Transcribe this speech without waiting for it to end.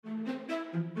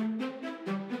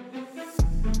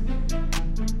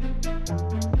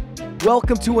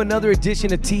Welcome to another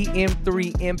edition of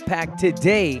TM3 Impact.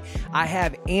 Today, I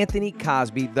have Anthony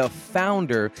Cosby, the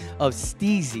founder of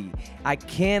Steezy. I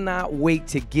cannot wait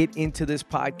to get into this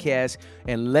podcast,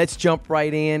 and let's jump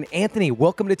right in. Anthony,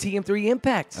 welcome to TM3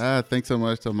 Impact. Thanks so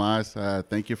much, Tomas.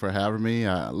 Thank you for having me.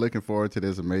 Looking forward to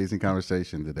this amazing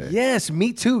conversation today. Yes,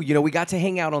 me too. You know, we got to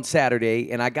hang out on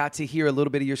Saturday, and I got to hear a little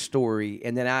bit of your story.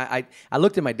 And then I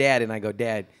looked at my dad, and I go,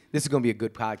 Dad, this is going to be a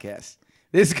good podcast.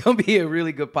 This is going to be a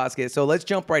really good podcast. So let's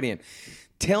jump right in.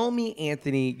 Tell me,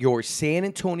 Anthony, your San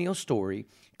Antonio story,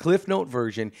 Cliff Note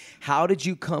version. How did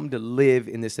you come to live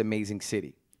in this amazing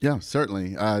city? Yeah,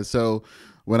 certainly. So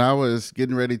when I was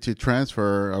getting ready to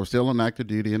transfer, I was still on active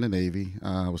duty in the Navy.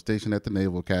 I was stationed at the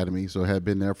Naval Academy, so I had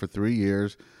been there for 3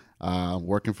 years,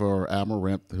 working for Admiral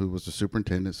Remp, who was the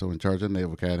superintendent, so in charge of the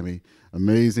Naval Academy.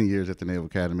 Amazing years at the Naval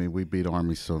Academy. We beat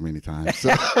Army so many times. So,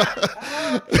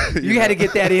 you had to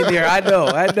get that in there. I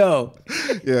know.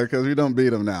 Yeah, because we don't beat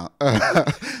them now.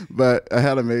 But I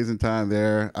had an amazing time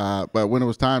there. But when it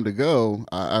was time to go,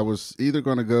 I was either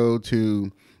going to go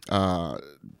to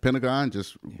Pentagon,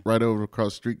 just right over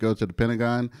across the street, go to the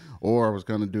Pentagon, or I was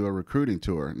going to do a recruiting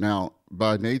tour. Now,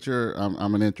 by nature,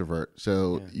 I'm an introvert,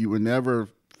 so you would never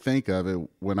think of it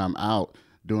when I'm out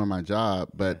doing my job,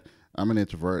 but I'm an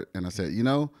introvert, and I said,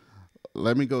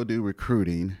 let me go do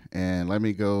recruiting, and let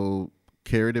me go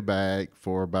carry the bag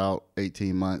for about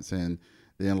 18 months, and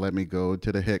then let me go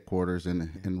to the headquarters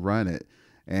and run it.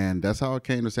 And that's how I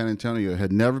came to San Antonio. I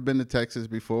had never been to Texas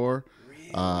before.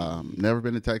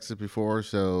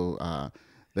 So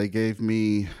they gave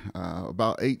me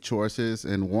about 8 choices,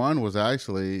 and one was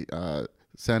actually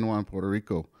San Juan, Puerto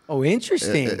Rico. Oh,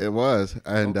 interesting. It was.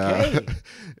 And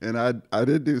and I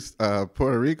did do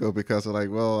Puerto Rico because I'm like,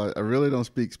 well, I really don't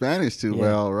speak Spanish too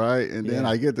well, right? And then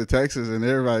I get to Texas and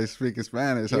everybody's speaking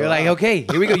Spanish. You're like, okay,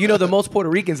 here we go. You know, the most Puerto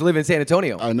Ricans live in San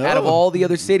Antonio. I know. Out of all the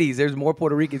other cities, there's more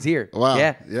Puerto Ricans here. Wow.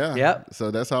 Yeah. Yep.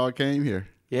 So that's how I came here.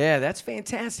 Yeah, that's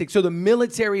fantastic. So the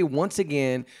military, once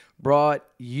again, brought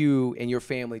you and your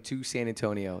family to San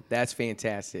Antonio. That's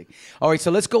fantastic. All right,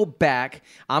 so let's go back.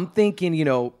 I'm thinking,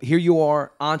 here you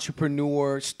are,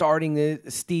 entrepreneur, starting the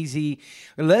Steezy.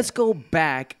 Let's go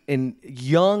back and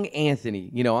young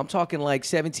Anthony, I'm talking like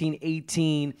 17,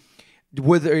 18.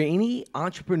 Were there any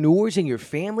entrepreneurs in your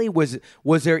family? Was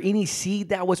there any seed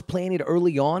that was planted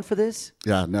early on for this?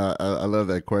 Yeah, no, I love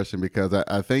that question because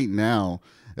I think now,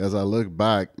 as I look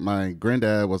back, my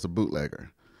granddad was a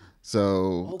bootlegger.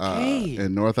 So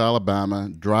in North Alabama,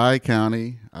 Dry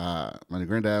County, my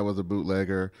granddad was a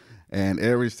bootlegger. And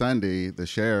every Sunday, the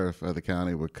sheriff of the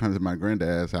county would come to my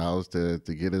granddad's house to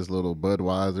get his little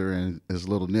Budweiser and his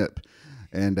little nip.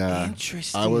 And I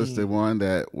was the one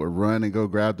that would run and go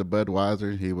grab the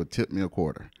Budweiser. He would tip me a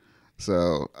quarter.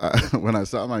 So when I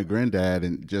saw my granddad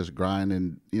and just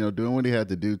grinding, doing what he had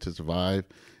to do to survive,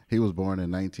 he was born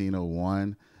in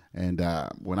 1901. And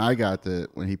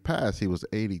when he passed, he was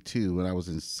 82 when I was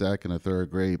in 2nd or 3rd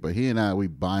grade. But he and I, we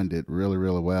bonded really,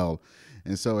 really well.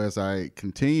 And so as I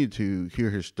continued to hear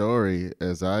his story,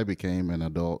 as I became an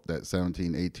adult, that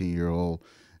 17, 18-year-old,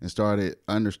 and started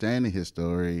understanding his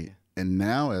story, and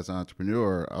now as an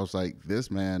entrepreneur, I was like, this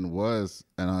man was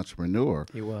an entrepreneur.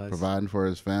 He was. Providing for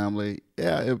his family.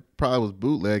 Yeah, it probably was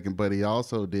bootlegging, but he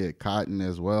also did cotton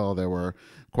as well. There were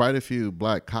quite a few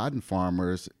black cotton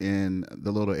farmers in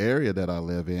the little area that I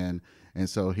live in. And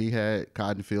so he had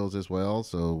cotton fields as well.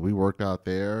 So we worked out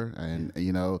there, and,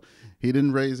 he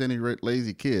didn't raise any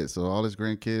lazy kids. So all his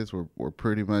grandkids were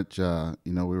pretty much,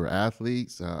 we were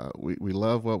athletes. We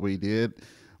loved what we did.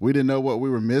 We didn't know what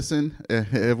we were missing.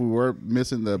 If we were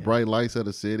missing the bright lights of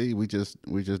the city, we just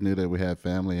knew that we had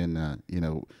family, and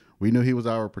we knew he was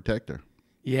our protector.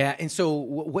 Yeah, and so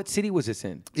what city was this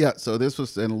in? Yeah, so this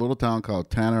was in a little town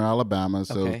called Tanner, Alabama.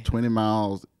 So 20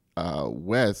 miles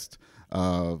west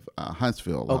of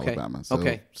Huntsville, Alabama.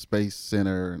 So Space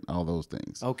Center and all those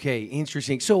things. Okay,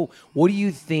 interesting. So what do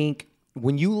you think?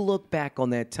 When you look back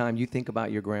on that time, you think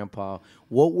about your grandpa,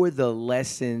 what were the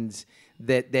lessons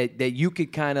that you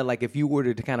could kind of, like, if you were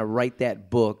to kind of write that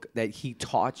book that he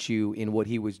taught you in what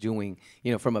he was doing,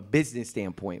 from a business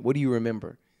standpoint? What do you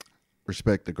remember?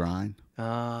 Respect the grind.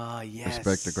 Yes.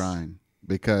 Respect the grind.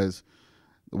 Because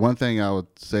one thing I would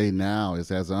say now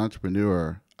is, as an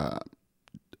entrepreneur,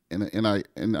 and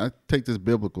I take this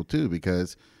biblical too,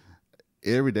 because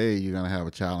every day you're going to have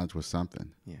a challenge with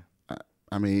something. Yeah.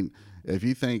 I mean, if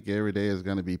you think every day is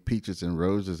going to be peaches and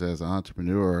roses as an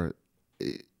entrepreneur,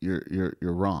 you're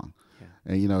wrong.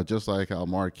 Yeah. And just like how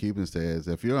Mark Cuban says,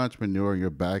 if you're an entrepreneur and your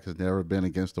back has never been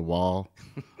against the wall,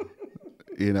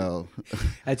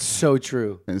 that's so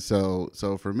true. And so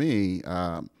for me,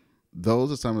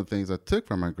 those are some of the things I took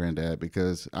from my granddad,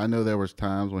 because I know there was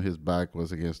times when his back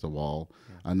was against the wall.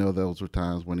 I know those were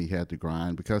times when he had to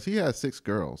grind, because he had 6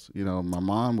 girls. You know, my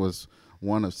mom was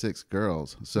one of 6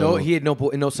 girls. So no, he had no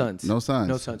sons. No sons.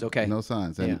 No sons. Okay. No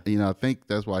sons. And you know, I think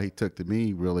that's why he took to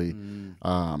me really.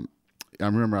 I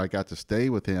remember I got to stay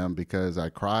with him because I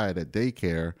cried at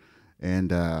daycare,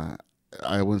 and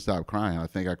I wouldn't stop crying. I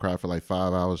think I cried for like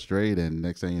 5 hours straight, and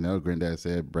next thing you know, Granddad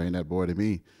said, "Bring that boy to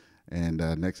me." And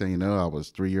next thing you know, I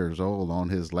was 3 years old on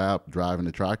his lap driving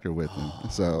the tractor with him.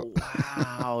 So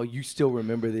wow, you still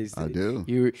remember this? I do.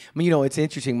 I mean, you know, it's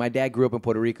interesting. My dad grew up in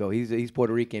Puerto Rico. He's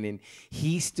Puerto Rican, and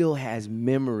he still has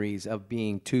memories of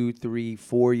being 2, 3,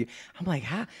 4 years. I'm like,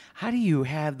 how do you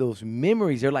have those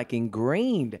memories? They're like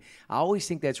ingrained. I always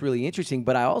think that's really interesting.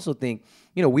 But I also think,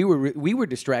 you know, we were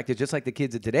distracted just like the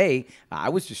kids of today. I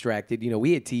was distracted. You know,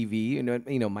 we had TV.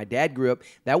 You know, my dad grew up.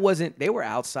 They were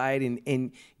outside,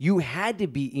 and you had to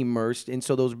be immersed, and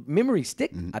so those memories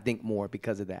stick. I think more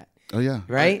because of that. Oh yeah,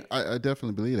 right. I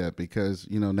definitely believe that, because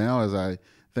you know, now as I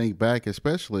think back,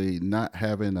 especially not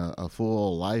having a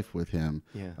full life with him,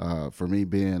 for me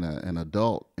being an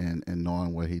adult and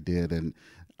knowing what he did, and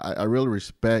I really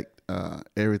respect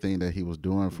everything that he was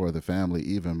doing for the family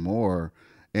even more,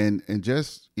 and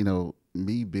just, you know,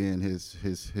 me being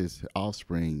his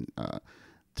offspring.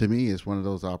 To me, it's one of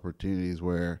those opportunities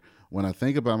where, when I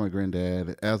think about my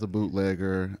granddad as a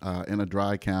bootlegger in a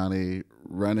dry county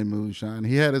running moonshine,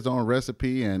 he had his own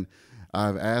recipe, and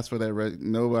I've asked for that.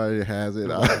 Nobody has it.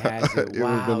 Nobody has it. It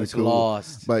wow, was really it's cool.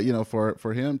 lost. But you know,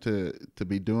 for him to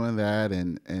be doing that,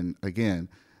 and again,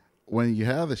 when you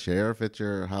have the sheriff at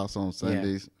your house on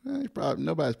Sundays,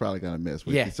 nobody's probably going to mess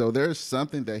with you. So there's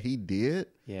something that he did.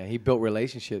 Yeah, he built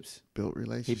relationships. He built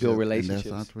relationships.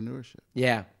 And that's entrepreneurship.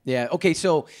 Yeah, yeah. Okay,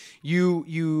 so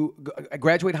you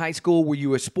graduated high school. Were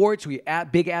you a sports? Were you a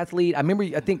big athlete? I remember.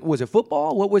 I think, was it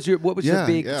football? What was your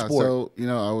big sport? So you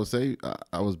know, I would say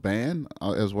I was band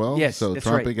as well. Yes, so that's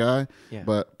trumpet right. guy. Yeah.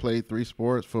 But played 3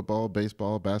 sports: football,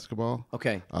 baseball, basketball.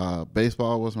 Okay.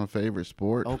 Baseball was my favorite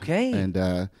sport. Okay.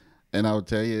 And I would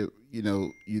tell you, you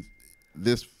know,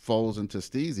 this falls into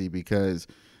Steezy, because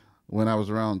when I was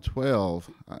around 12,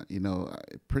 you know,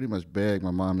 I pretty much begged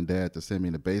my mom and dad to send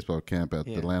me to baseball camp at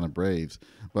the Atlanta Braves.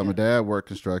 But my dad worked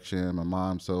construction, my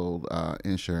mom sold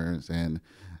insurance, and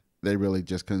they really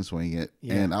just couldn't swing it.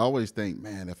 Yeah. And I always think,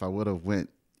 man, if I would have went,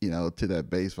 you know, to that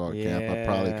baseball camp, I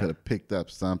probably could have picked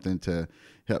up something to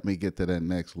help me get to that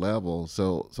next level.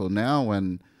 So now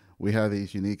when we have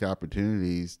these unique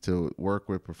opportunities to work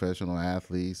with professional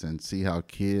athletes and see how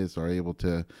kids are able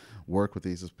to work with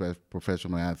these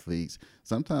professional athletes,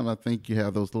 sometimes I think you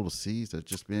have those little seeds that are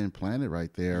just being planted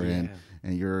right there, and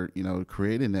you're, you know,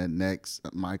 creating that next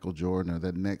Michael Jordan or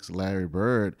that next Larry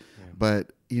Bird.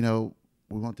 But, you know,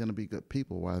 we want them to be good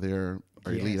people while they're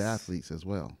elite athletes as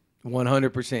well.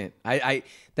 100%. I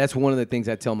that's one of the things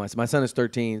I tell my son is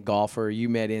 13, golfer. You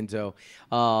met Enzo.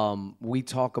 We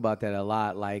talk about that a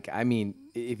lot. Like, I mean,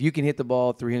 if you can hit the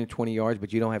ball 320 yards,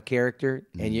 but you don't have character,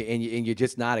 and you're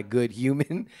just not a good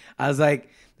human, I was like,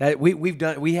 that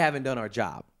we haven't done our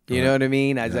job. You know what I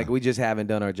mean? I was like, we just haven't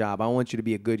done our job. I want you to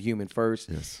be a good human first,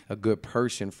 a good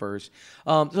person first.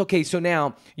 Okay, so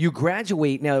now you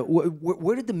graduate. Now,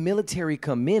 where did the military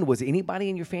come in? Was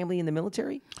anybody in your family in the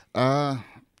military?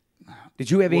 Did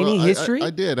you have any history?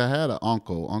 I did. I had an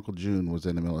uncle. Uncle June was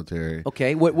in the military.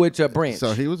 Okay. Which branch?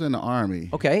 So he was in the Army.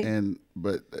 Okay.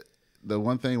 But the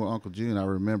one thing with Uncle June, I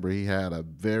remember he had a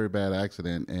very bad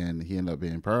accident, and he ended up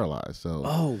being paralyzed. So.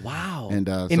 Oh, wow. And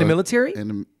in the military?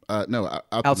 No,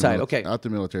 outside. Okay. Out the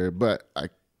military. But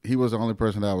he was the only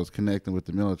person that I was connecting with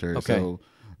the military. Okay. So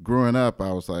growing up,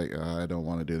 I was like, I don't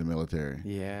want to do the military.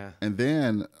 Yeah. And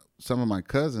then some of my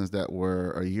cousins that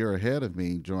were a year ahead of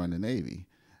me joined the Navy.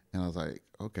 And I was like,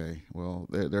 okay, well,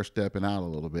 they're stepping out a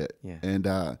little bit. Yeah.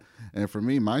 And for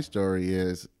me, my story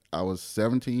is I was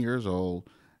 17 years old,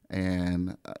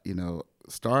 and you know,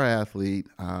 star athlete,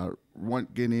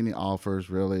 weren't getting any offers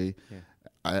really.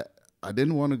 Yeah. I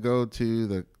didn't want to go to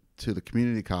the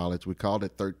community college. We called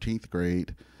it 13th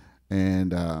grade,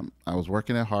 and I was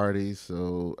working at Hardee's.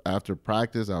 So after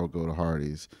practice, I would go to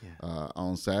Hardee's. Yeah.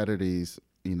 On Saturdays,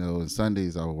 you know, and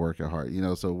Sundays I would work at Hart, you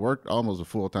know, so worked almost a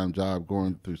full-time job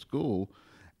going through school,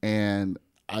 and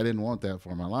I didn't want that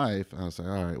for my life. I was like,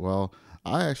 all right, well,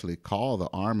 I actually called the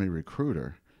Army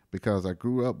recruiter, because I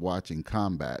grew up watching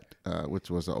Combat,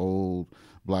 which was an old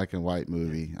black and white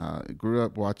movie. Grew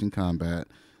up watching Combat,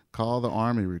 called the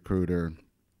Army recruiter,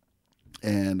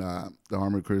 and the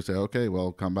Army recruiter said, okay,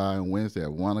 well, come by on Wednesday at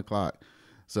 1:00.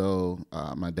 So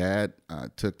my dad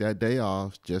took that day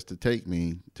off just to take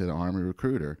me to the Army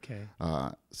recruiter. Okay.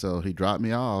 So he dropped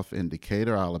me off in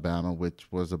Decatur, Alabama,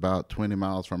 which was about 20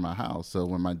 miles from my house. So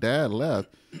when my dad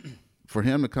left, for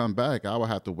him to come back, I would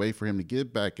have to wait for him to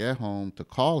get back at home to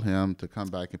call him to come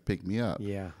back and pick me up.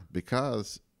 Yeah.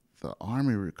 Because the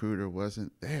Army recruiter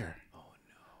wasn't there. Oh,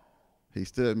 no. He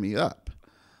stood me up.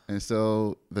 And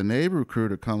so the Navy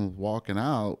recruiter comes walking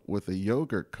out with a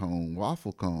yogurt cone,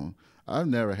 waffle cone. I've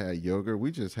never had yogurt.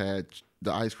 We just had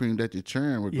the ice cream that you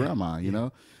churn with grandma, you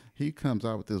know. He comes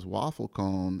out with this waffle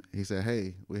cone. He said,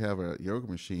 "Hey, we have a yogurt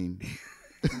machine."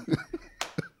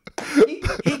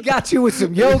 he got you with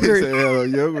some yogurt. He said, "A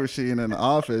yogurt machine in the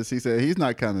office." He said, "He's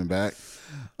not coming back."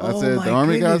 I said, my "The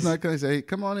Army goodness. guy's not coming." He said, "Hey,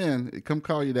 come on in. Come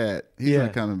call your dad. He's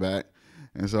not coming back."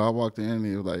 And so I walked in and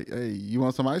he was like, "Hey, you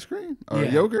want some ice cream or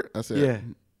yogurt?" I said,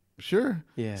 "Sure."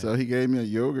 Yeah. So he gave me a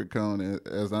yogurt cone. And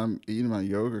as I'm eating my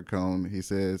yogurt cone, he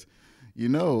says, "You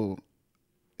know,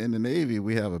 in the Navy,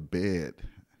 we have a bed.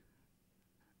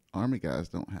 Army guys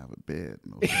don't have a bed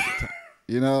most of the time."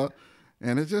 You know?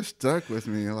 And it just stuck with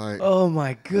me. Like, oh,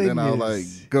 my goodness. And then I was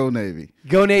like, "Go Navy."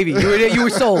 Go Navy. You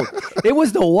were sold. It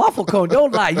was the waffle cone.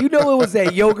 Don't lie. You know it was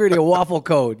that yogurt and waffle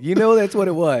cone. You know that's what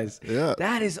it was. Yeah.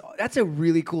 That's a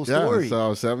really cool story. Yeah, so I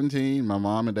was 17. My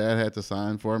mom and dad had to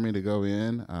sign for me to go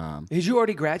in. Had you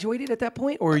already graduated at that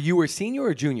point? Or you were senior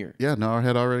or junior? Yeah, no, I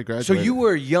had already graduated. So you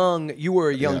were young. You were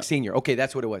a young senior. Okay,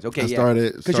 that's what it was. Okay, I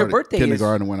started your birthday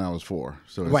kindergarten when I was 4.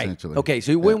 So right. Essentially. Okay,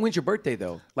 so when's your birthday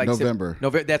though? Like November.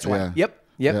 November. That's right. Yeah.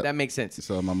 Yep, that makes sense.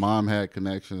 So my mom had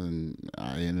connections, and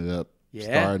I ended up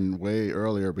starting way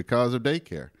earlier because of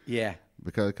daycare. Yeah.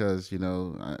 Because you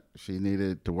know, she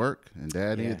needed to work and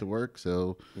dad needed to work.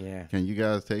 So can you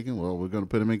guys take him? Well, we're going to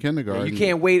put him in kindergarten. You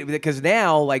can't wait because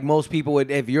now, like most people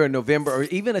would, if you're in November or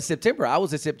even a September, I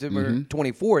was a September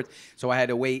 24th, so I had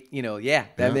to wait. You know,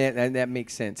 that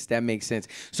makes sense. That makes sense.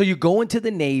 So you go into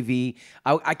the Navy.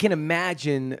 I can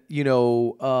imagine, you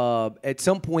know, at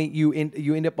some point you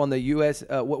end up on the U.S.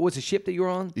 What was the ship that you were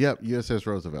on? Yep, USS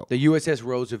Roosevelt. The USS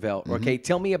Roosevelt. Okay,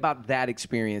 tell me about that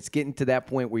experience, getting to that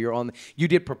point where you're on. You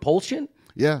did propulsion?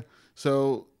 Yeah.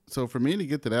 So for me to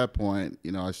get to that point,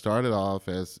 you know, I started off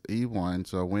as E1,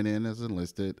 so I went in as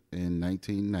enlisted in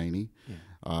 1990.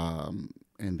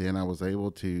 And then I was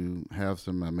able to have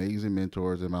some amazing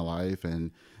mentors in my life,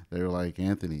 and they were like,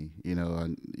 "Anthony, you know,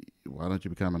 why don't you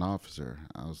become an officer?"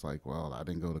 I was like, "Well, I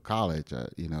didn't go to college.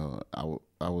 You know,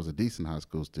 I was a decent high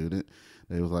school student."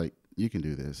 They was like, "You can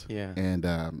do this." Yeah.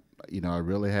 And, you know, I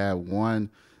really had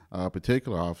one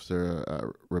particular officer,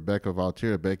 Becky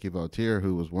Valtier,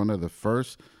 who was one of the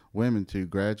first women to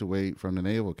graduate from the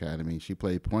Naval Academy. She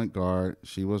played point guard.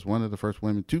 She was one of the first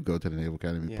women to go to the Naval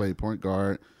Academy, played point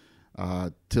guard.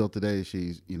 Till today,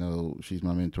 she's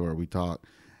my mentor. We talk.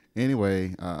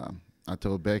 Anyway, I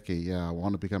told Becky, I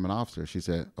want to become an officer. She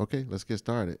said, "Okay, let's get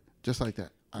started." Just like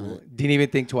that. Didn't even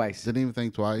think twice.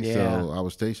 Yeah. So I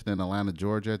was stationed in Atlanta,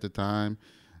 Georgia at the time.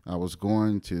 I was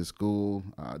going to school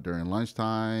during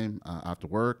lunchtime, after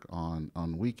work, on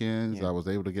weekends. Yeah. I was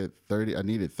able to get 30. I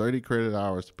needed 30 credit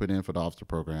hours to put in for the officer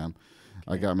program.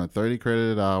 Okay. I got my 30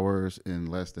 credit hours in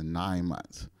less than 9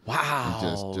 months. Wow.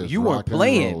 Just you weren't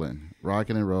playing.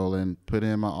 Rocking and rolling, put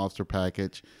in my officer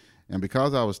package. And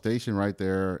because I was stationed right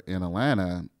there in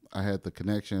Atlanta, I had the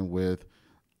connection with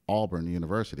Auburn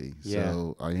University. Yeah.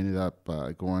 So I ended up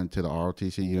going to the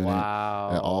ROTC unit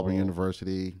at Auburn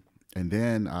University. And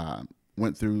then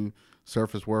went through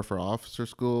Surface Warfare Officer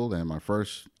School, and my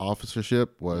first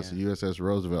officership was the USS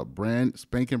Roosevelt,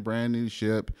 spanking brand new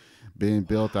ship, being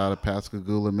built out of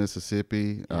Pascagoula,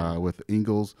 Mississippi, with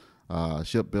Ingalls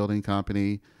Shipbuilding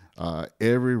Company.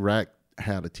 Every rack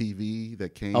had a TV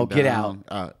that came down. Get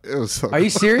out. It was so Are you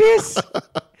serious?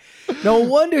 No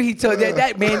wonder he told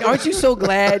that man. Aren't you so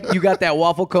glad you got that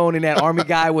waffle cone and that Army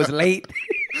guy was late?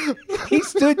 He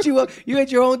stood you up. You had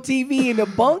your own TV in the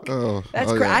bunk.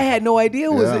 That's crazy. I had no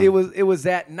idea it was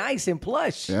that nice and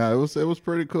plush. Yeah, it was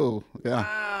pretty cool. Yeah.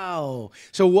 Wow.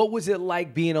 So what was it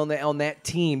like being on that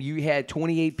team? You had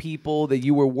 28 people that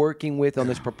you were working with on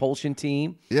this propulsion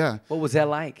team. Yeah. What was that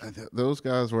like? Those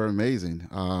guys were amazing.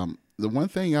 The one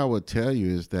thing I would tell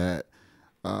you is that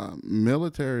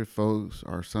military folks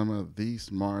are some of the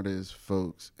smartest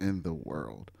folks in the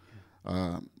world.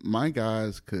 My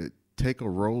guys could take a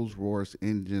Rolls-Royce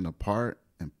engine apart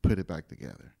and put it back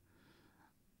together.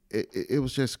 It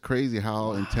was just crazy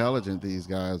how intelligent these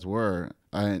guys were.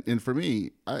 And for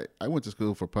me, I went to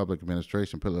school for public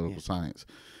administration, political science.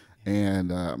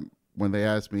 And when they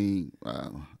asked me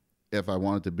if I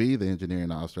wanted to be the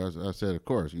engineering officer, I said, of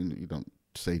course, you don't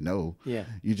say no. Yeah.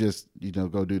 You just,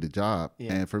 go do the job.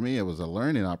 Yeah. And for me, it was a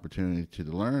learning opportunity to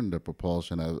learn the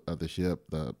propulsion of the ship,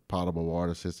 the potable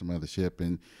water system of the ship,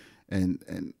 and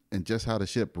just how the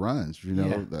ship runs.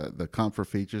 The comfort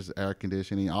features, air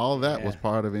conditioning, all of that was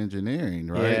part of engineering,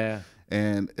 right? Yeah.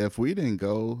 And if we didn't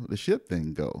go, the ship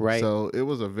didn't go. Right. So it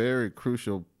was a very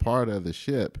crucial part of the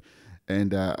ship.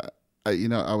 And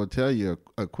I would tell you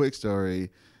a quick story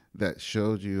that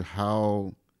showed you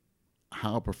how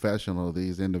professional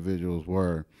these individuals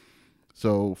were.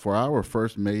 So for our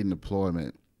first maiden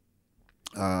deployment,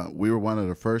 we were one of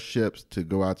the first ships to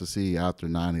go out to sea after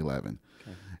 9/11.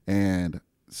 Okay. And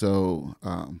so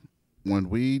when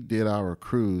we did our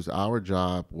cruise, our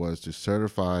job was to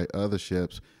certify other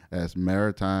ships as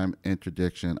maritime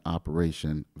interdiction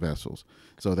operation vessels.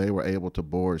 So they were able to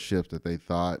board ships that they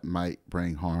thought might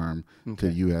bring harm to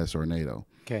the U.S. or NATO.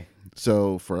 Okay.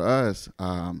 So for us,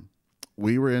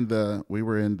 we were in the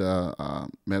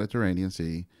Mediterranean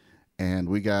Sea, and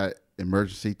we got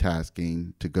emergency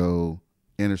tasking to go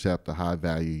intercept the high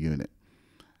value unit.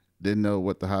 Didn't know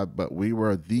what but we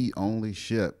were the only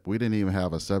ship. We didn't even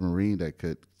have a submarine that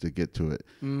could to get to it.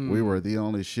 We were the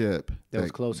only ship that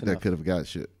was close enough. That could have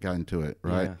gotten to it,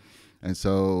 right? Yeah. And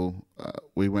so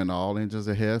we went all engines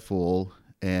ahead full,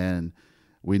 and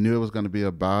we knew it was going to be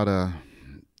about a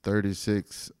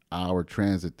 36-hour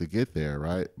transit to get there,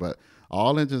 right? But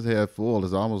all engines ahead full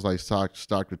is almost like Star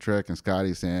Trek and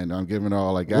Scotty saying, "I'm giving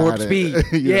all I got." Warp speed.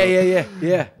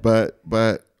 Yeah. But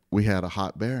we had a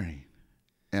hot bearing.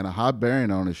 And a hot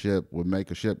bearing on a ship would make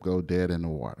a ship go dead in the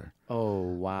water. Oh,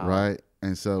 wow. Right?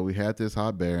 And so we had this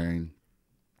hot bearing,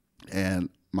 and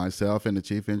myself and the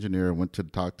chief engineer went to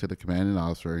talk to the commanding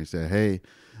officer. He said, "Hey,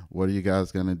 what are you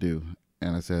guys going to do?"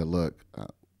 And I said, "Look,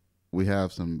 we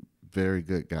have some very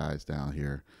good guys down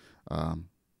here.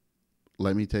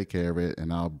 Let me take care of it,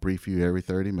 and I'll brief you every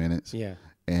 30 minutes. Yeah.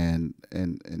 And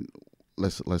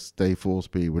let's stay full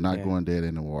speed. We're not going dead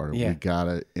in the water. Yeah. We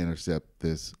gotta intercept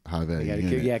this high value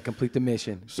unit. Complete the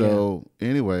mission." So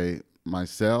anyway,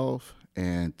 myself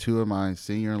and two of my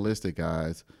senior enlisted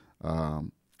guys,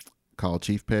 called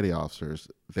chief petty officers,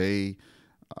 we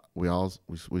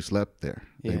slept there.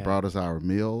 Yeah. They brought us our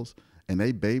meals, and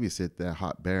they babysit that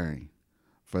hot bearing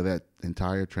for that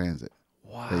entire transit.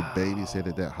 Wow. They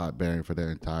babysitted that hot bearing for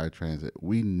their entire transit.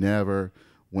 We never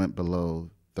went below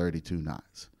 32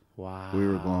 knots. Wow. We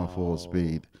were going full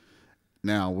speed.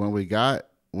 Now, when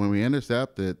we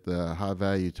intercepted the high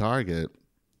value target,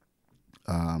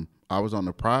 I was on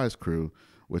the prize crew,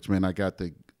 which meant I got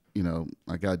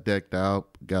decked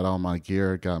out, got all my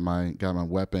gear, got my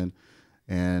weapon,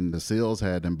 and the SEALs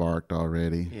had embarked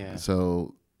already. Yeah.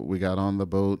 So we got on the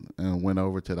boat and went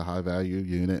over to the high value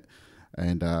unit,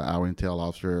 and our intel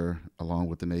officer, along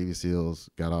with the Navy SEALs,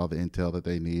 got all the intel that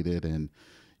they needed, and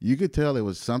you could tell it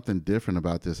was something different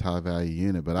about this high value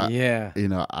unit. But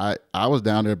I was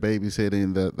down there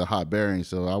babysitting the hot bearing,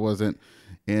 so I wasn't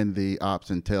in the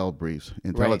ops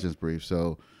intelligence briefs.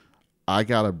 So I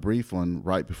got a brief one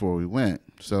right before we went.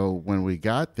 So when we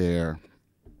got there,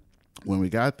 we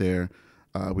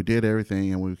did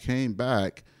everything, and we came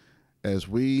back. As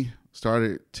we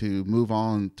started to move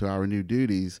on to our new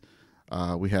duties,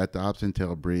 we had the ops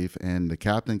intel brief, and the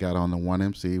captain got on the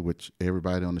 1MC, which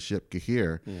everybody on the ship could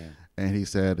hear. Yeah. And he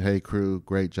said, "Hey, crew,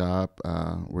 great job.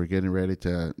 We're getting ready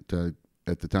to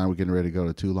at the time, we're getting ready to go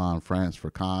to Toulon, France for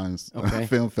Cannes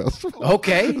Film Festival."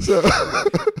 Okay. So,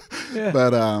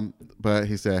 but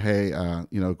he said, "Hey,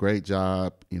 great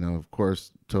job. Of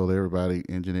course, told everybody,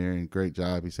 engineering, great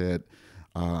job." He said,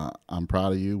 "I'm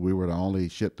proud of you. We were the only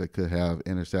ship that could have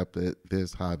intercepted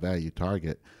this high value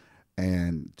target.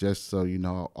 And just so you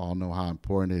all know how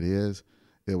important it is,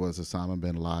 it was Osama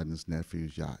bin Laden's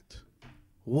nephew's yacht."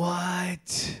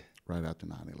 What? Right after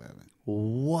 9/11.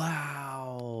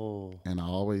 Wow. And I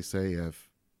always say,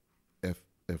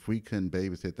 if we couldn't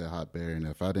babysit that hot bearing,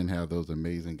 if I didn't have those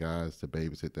amazing guys to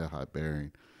babysit that hot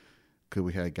bearing, could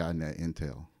we have gotten that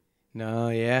intel? No,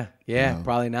 yeah,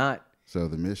 probably not. So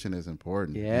the mission is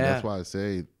important. Yeah. And that's why I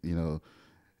say,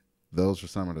 those are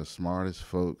some of the smartest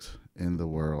folks in the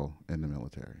world in the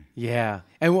military. Yeah.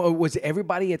 And was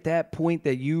everybody at that point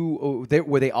that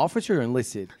were they officer or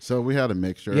enlisted? So we had a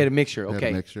mixture. You had a mixture. Okay.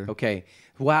 Had a mixture. Okay.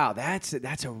 Wow. That's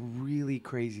a really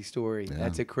crazy story. Yeah.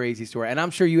 That's a crazy story. And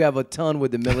I'm sure you have a ton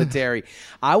with the military.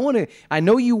 I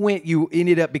know you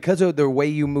ended up, because of the way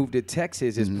you moved to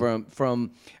Texas, is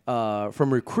from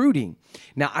recruiting.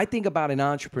 Now I think about an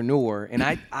entrepreneur, and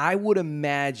I would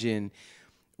imagine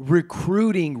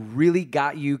recruiting really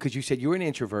got you, because you said you were an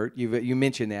introvert. You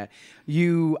mentioned that.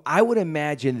 I would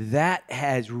imagine that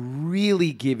has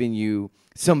really given you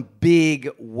some big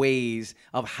ways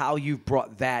of how you've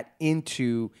brought that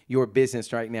into your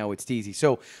business right now with Steezy.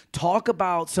 So talk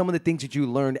about some of the things that you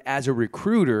learned as a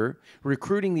recruiter,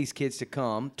 recruiting these kids to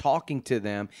come, talking to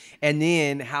them, and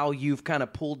then how you've kind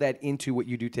of pulled that into what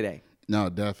you do today. No,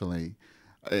 definitely.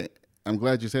 I'm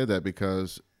glad you said that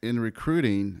because in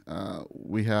recruiting,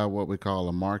 we have what we call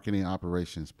a marketing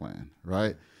operations plan,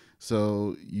 right?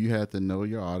 So you had to know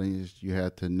your audience. You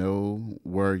had to know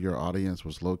where your audience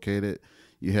was located.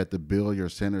 You had to build your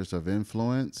centers of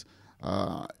influence.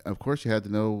 Of course, you had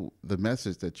to know the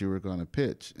message that you were going to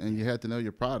pitch, and you had to know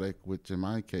your product, which in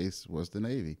my case was the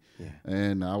Navy. Yeah.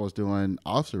 And I was doing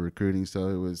officer recruiting,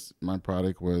 so my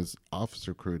product was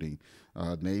officer recruiting,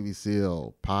 Navy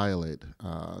SEAL, pilot,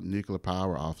 nuclear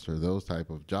power officer, those type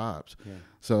of jobs. Yeah.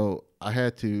 So I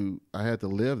had to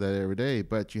live that every day,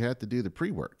 but you had to do the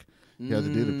pre-work. You had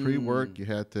to do the pre-work. You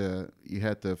had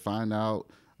to find out,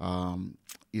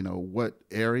 what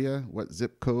area, what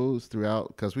zip codes throughout,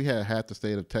 because we had half the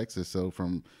state of Texas. So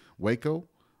from Waco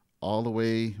all the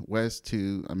way west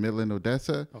to Midland,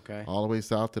 Odessa, all the way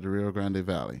south to the Rio Grande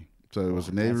Valley. So it was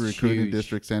a Navy recruiting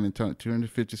district, San Antonio,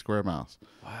 250 square miles.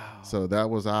 Wow. So that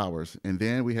was ours. And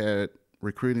then we had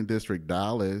recruiting district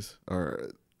Dallas,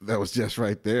 that was just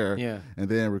right there. Yeah. And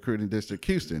then recruiting district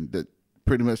Houston, that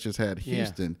pretty much just had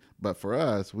Houston. Yeah. But for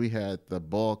us, we had the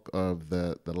bulk of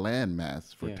the land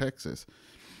mass for Texas.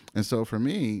 And so for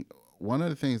me, one of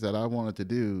the things that I wanted to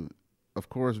do, of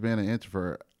course, being an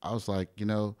introvert, I was like,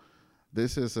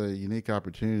 this is a unique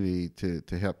opportunity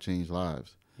to help change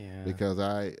lives. Yeah. Because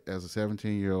I, as a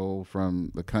 17-year-old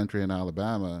from the country in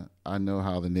Alabama, I know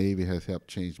how the Navy has helped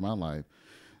change my life.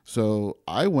 So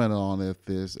I went on at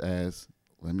this as,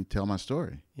 let me tell my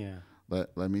story. Yeah.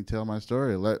 Let me tell my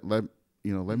story. Let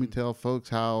me tell folks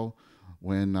how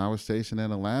when I was stationed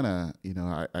in Atlanta,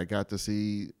 I got to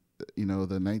see, the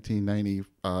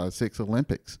 1996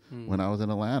 Olympics when I was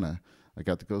in Atlanta. I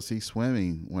got to go see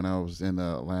swimming when I was in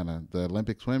Atlanta, the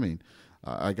Olympic swimming.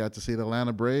 I got to see the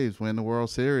Atlanta Braves win the World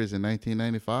Series in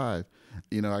 1995.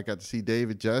 I got to see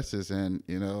David Justice, and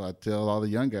I tell all the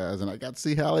young guys, and I got to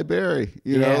see Halle Berry.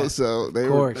 So they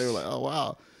were like, oh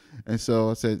wow. And so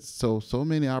I said, so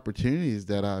many opportunities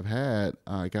that I've had.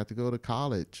 I got to go to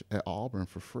college at Auburn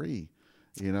for free.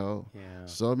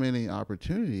 So many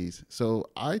opportunities. So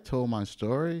I told my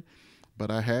story,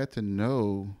 but I had to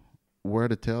know where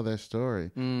to tell that story,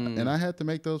 and I had to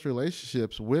make those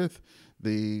relationships with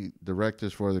the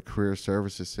directors for the career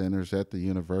services centers at the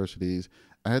universities.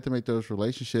 I had to make those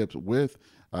relationships with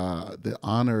the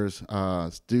honors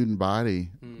student body,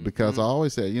 because I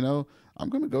always say, I'm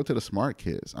going to go to the smart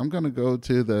kids. I'm going to go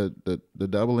to the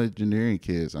double engineering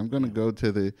kids. I'm going to go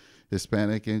to the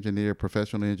Hispanic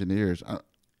professional engineers.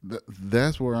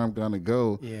 That's where I'm going to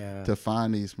go to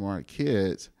find these smart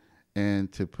kids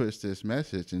and to push this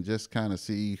message and just kind of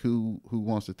see who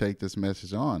wants to take this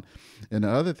message on. And the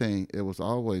other thing, it was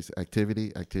always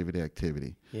activity.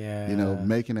 Yeah.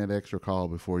 Making that extra call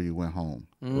before you went home,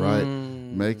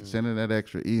 right? Sending that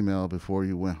extra email before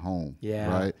you went home,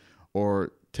 right?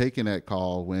 Or taking that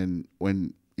call when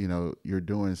you're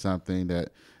doing something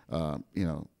that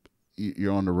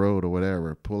you're on the road or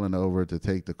whatever, pulling over to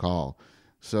take the call.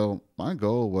 So my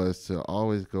goal was to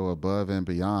always go above and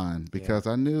beyond, because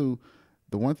I knew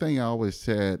the one thing I always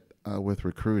said with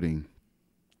recruiting,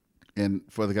 and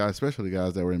for the guys, especially the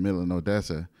guys that were in Midland,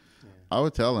 Odessa, I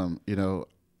would tell them,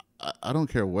 I don't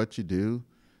care what you do,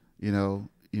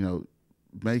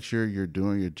 make sure you're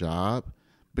doing your job,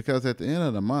 because at the end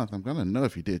of the month, I'm going to know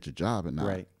if you did your job or not.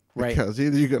 Right. Because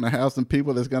either you're going to have some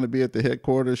people that's going to be at the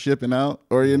headquarters shipping out,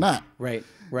 or you're not. Right.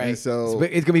 And so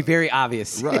it's going to be very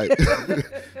obvious. Right.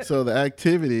 So the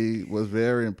activity was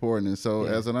very important. And so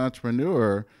as an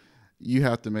entrepreneur, you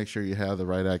have to make sure you have the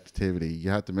right activity. You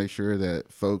have to make sure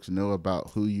that folks know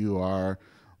about who you are,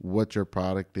 what your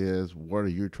product is, what are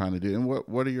you trying to do, and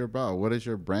what are you about? What is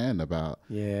your brand about?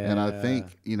 Yeah. And I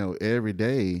think, every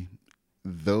day,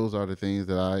 those are the things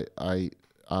that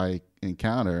I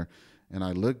encounter. And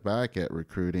I look back at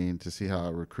recruiting to see how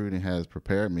recruiting has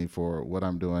prepared me for what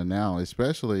I'm doing now,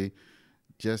 especially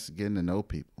just getting to know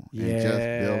people and just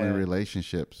building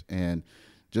relationships and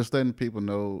just letting people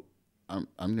know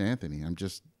I'm Anthony. I'm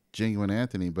just genuine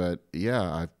Anthony. But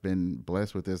I've been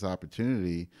blessed with this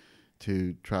opportunity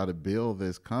to try to build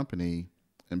this company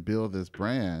and build this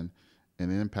brand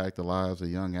and impact the lives of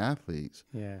young athletes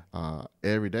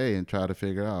every day, and try to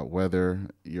figure out whether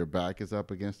your back is up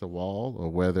against the wall or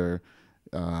whether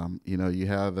you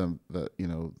have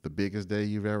the biggest day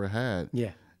you've ever had.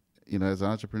 Yeah. as an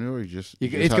entrepreneur, it's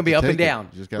gonna be up and down.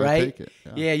 You just gotta right? take it.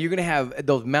 Yeah, you're gonna have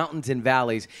those mountains and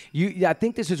valleys. I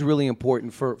think this is really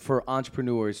important for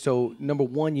entrepreneurs. So number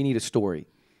one, you need a story.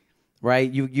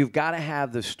 Right, you've got to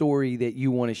have the story that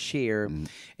you want to share,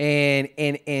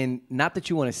 and not that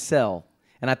you want to sell.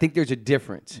 And I think there's a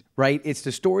difference, right? It's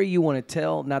the story you want to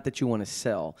tell, not that you want to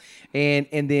sell. And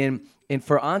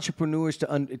for entrepreneurs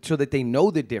so that they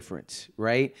know the difference,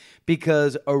 right?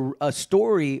 Because a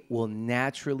story will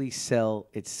naturally sell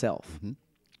itself. Mm-hmm.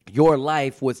 Your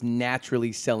life was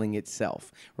naturally selling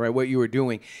itself, right? What you were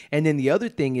doing. And then the other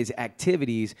thing is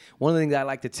activities. One of the things I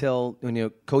like to tell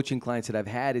coaching clients that I've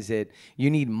had is that you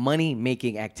need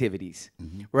money-making activities,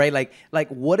 right? Like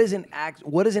what is an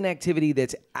activity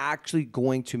that's actually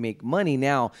going to make money?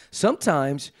 Now,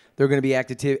 sometimes there are going to be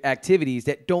activities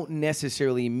that don't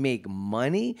necessarily make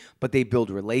money, but they build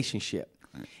relationship.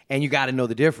 And you got to know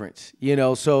the difference,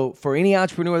 So for any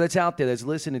entrepreneur that's out there that's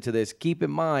listening to this, keep in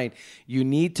mind, you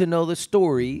need to know the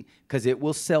story because it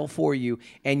will sell for you.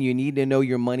 And you need to know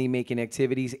your money-making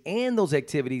activities and those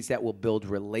activities that will build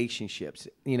relationships,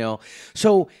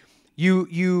 So you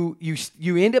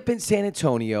end up in San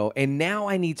Antonio, and now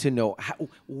I need to know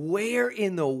where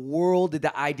in the world did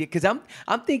the idea, because I'm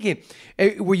thinking,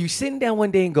 were you sitting down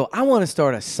one day and go, I want to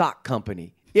start a sock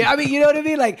company? Yeah, I mean, you know what I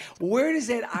mean? Like, where does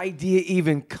that idea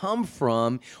even come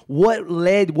from? What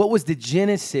was the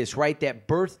genesis, right, that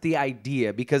birthed the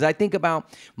idea? Because I think about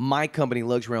my company,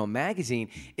 Luxury Realm Magazine.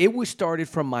 It was started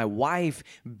from my wife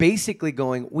basically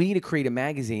going, we need to create a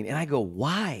magazine. And I go,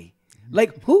 why?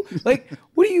 Like, who? Like,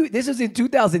 what do you, this was in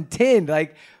 2010.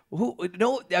 Like, who?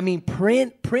 No, I mean,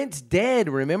 print's dead,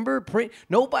 remember? Print,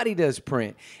 nobody does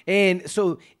print. And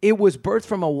so it was birthed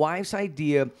from a wife's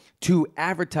idea to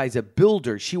advertise a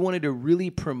builder. She wanted to really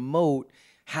promote,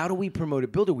 how do we promote a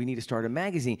builder? We need to start a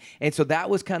magazine. And so that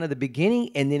was kind of the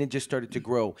beginning, and then it just started to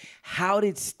grow. How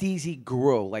did Steezy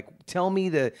grow? Like, tell me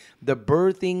the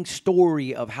birthing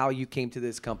story of how you came to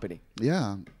this company.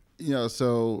 Yeah.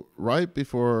 So right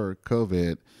before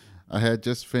COVID, I had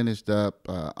just finished up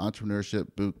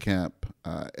entrepreneurship boot camp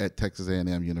at Texas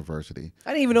A&M University.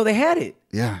 I didn't even know they had it.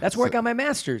 Yeah. That's where I got my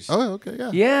master's. Oh, okay,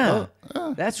 yeah. Yeah.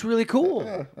 Oh, that's really cool.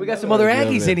 Yeah, we got some other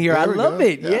Aggies in here. I love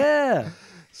it. Yeah.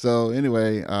 So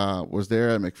anyway, was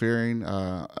there at McPhering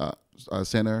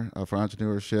Center for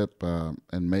Entrepreneurship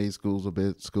and May School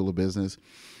of Business.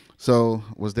 So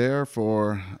was there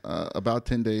for about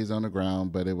 10 days on the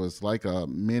ground, but it was like a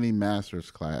mini master's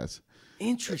class.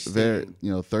 Interesting. There,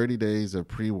 30 days of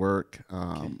pre-work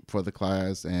for the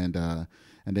class, and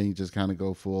then you just kind of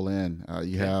go full in.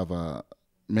 You have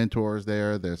mentors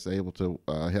there that's able to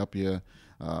help you.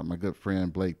 My good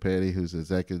friend Blake Petty, who's the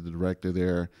executive director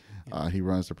there, he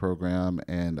runs the program,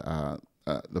 and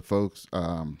the folks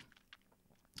over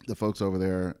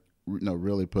there,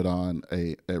 really put on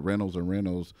at Reynolds and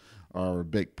Reynolds are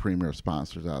big premier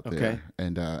sponsors out there,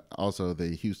 and also the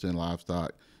Houston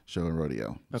Livestock Show and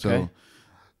Rodeo. Okay. So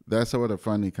that's where the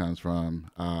funding comes from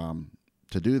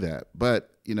to do that. But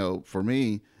for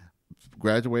me,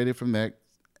 graduated from that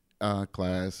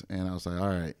class, and I was like, all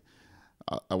right,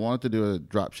 I wanted to do a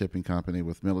drop shipping company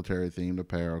with military themed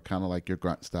apparel, kind of like your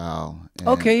Grunt style. And,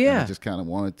 and I just kind of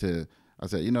wanted to. I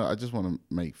said, I just want to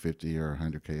make 50 or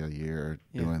 100K a year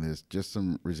doing this, just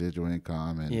some residual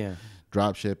income and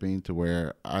drop shipping to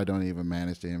where I don't even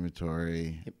manage the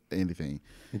inventory, anything.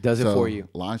 It does it for you.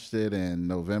 Launched it in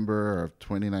November of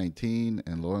 2019,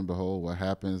 and lo and behold, what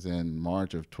happens in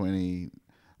March of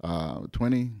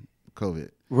 2020? COVID.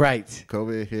 Right.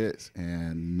 COVID hits,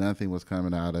 and nothing was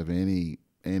coming out of any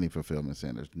fulfillment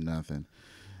centers, nothing.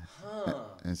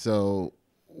 And so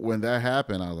when that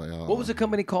happened, I was like, oh. What was the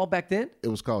company called back then? It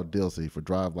was called DILSI, for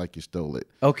Drive Like You Stole It.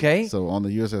 Okay. So on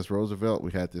the USS Roosevelt,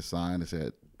 we had this sign that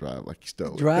said, Drive Like You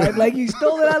Stole It. Drive Like You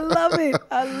Stole It. I love it.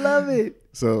 I love it.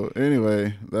 So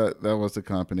anyway, that was the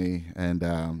company.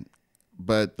 And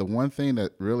but the one thing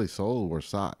that really sold were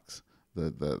socks,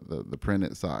 the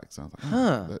printed socks. I was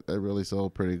like, that really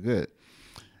sold pretty good.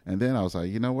 And then I was like,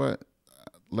 you know what?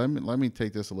 Let me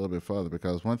take this a little bit further,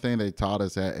 because one thing they taught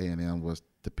us at A&M was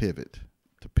to pivot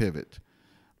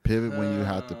when you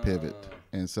have to pivot.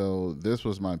 And so this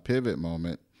was my pivot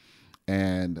moment.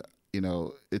 And,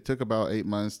 it took about 8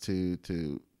 months to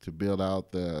build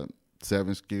out the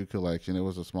 7 SKU collection. It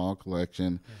was a small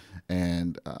collection,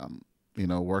 and,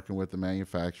 working with the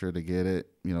manufacturer to get it,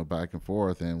 back and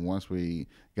forth. And once we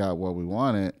got what we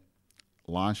wanted,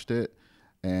 launched it.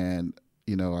 And,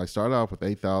 I started off with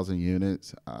 8,000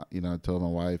 units. I told my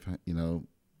wife,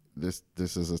 this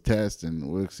is a test,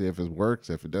 and we'll see if it works.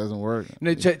 If it doesn't work,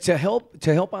 to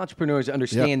help entrepreneurs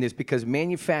understand this, because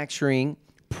manufacturing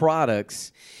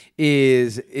products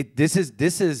this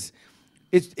is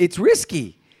it's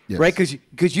risky, Yes. right?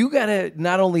 Because you got to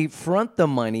not only front the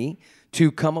money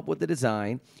to come up with the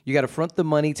design, you got to front the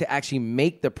money to actually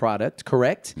make the product,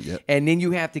 correct? Yep. And then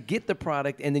you have to get the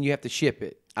product, and then you have to ship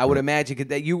it. I would imagine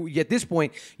that you at this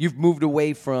point you've moved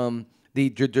away from the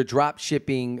drop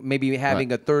shipping, maybe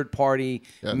having a third party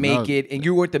make it, and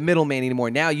you weren't the middleman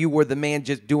anymore. Now you were the man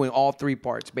just doing all three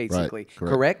parts, basically. Right.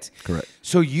 Correct. Correct.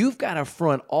 So you've got to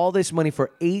front all this money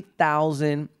for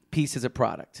 8,000 pieces of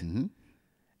product. Mm-hmm.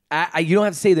 You don't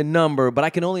have to say the number, but I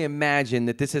can only imagine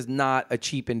that this is not a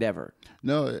cheap endeavor.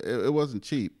 No, it wasn't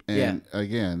cheap. And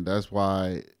again, that's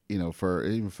why, for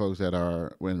even folks that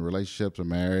are in relationships or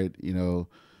married,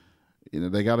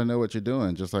 they got to know what you're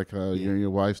doing. Just like you and your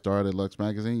wife started Lux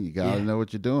Magazine, you got to know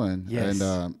what you're doing. Yes.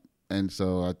 And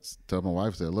so I told my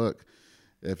wife, I said, look,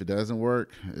 if it doesn't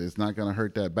work, it's not going to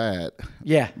hurt that bad.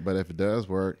 Yeah. But if it does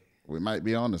work, we might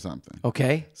be on to something.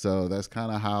 Okay. So that's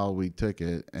kind of how we took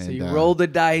it. And, so you rolled the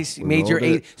dice, made your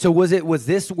eight. So was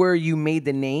this where you made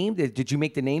the name? Did you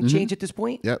make the name change at this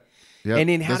point? Yep. And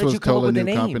then how did you come up with the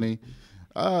name? Company.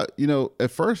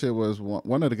 At first it was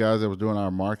one of the guys that was doing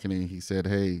our marketing. He said,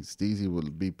 "Hey, Steezy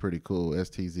would be pretty cool,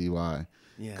 STZY,"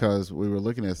 because we were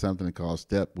looking at something called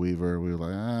Step Weaver. We were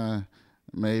like,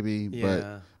 maybe,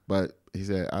 but he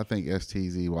said, "I think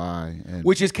STZY," and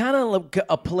which is kind of like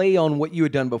a play on what you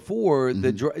had done before.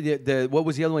 The what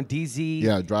was the other one? DZ.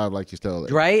 Yeah, Drive Like You Stole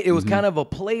It. Right. It was kind of a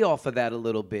play off of that a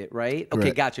little bit, right? Correct.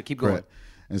 Okay, gotcha. Keep going.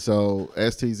 And so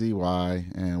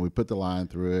STZY, and we put the line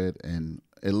through it, and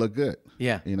it looked good.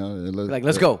 Yeah. It looked like,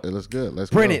 let's go. It looks good. Let's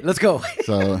print it. Let's go.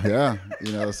 So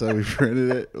so we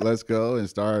printed it. Let's go and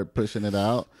started pushing it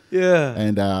out. Yeah.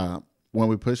 And when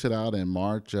we pushed it out in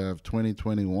March of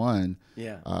 2021,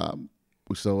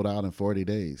 we sold out in 40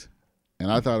 days.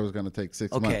 And I thought it was going to take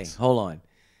 6 months. Okay, hold on.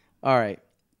 All right.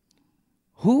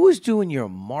 Who was doing your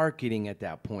marketing at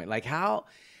that point? Like how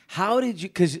did you,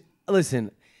 because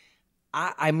listen,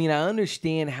 I mean, I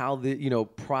understand how the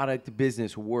product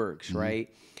business works,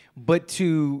 right? But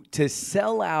to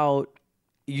sell out,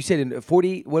 you said in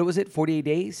 40, what was it? 48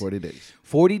 days? 40 days.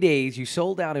 40 days. You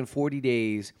sold out in 40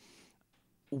 days.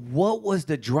 What was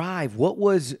the drive?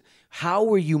 How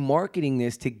were you marketing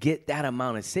this to get that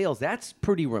amount of sales? That's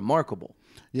pretty remarkable.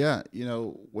 Yeah,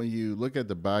 when you look at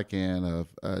the back end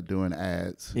of doing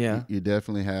ads, you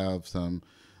definitely have some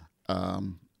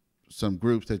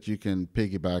groups that you can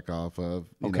piggyback off of,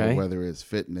 whether it's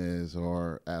fitness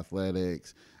or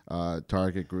athletics,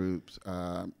 target groups,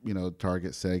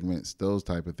 target segments, those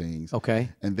type of things. Okay.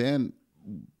 And then,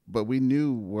 but we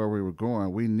knew where we were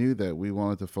going. We knew that we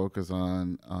wanted to focus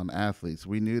on athletes.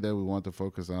 We knew that we wanted to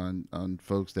focus on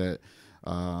folks that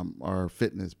are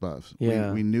fitness buffs.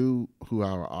 Yeah. We knew who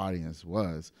our audience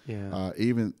was. Yeah.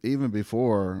 Even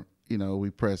before, we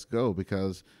pressed go,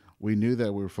 because we knew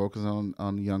that we were focusing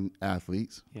on young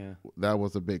athletes. Yeah. That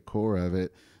was a big core of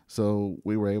it. So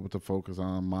we were able to focus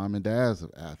on mom and dads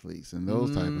of athletes and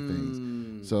those type of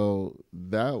things. So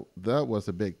that was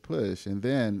a big push. And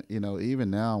then,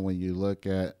 even now when you look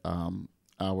at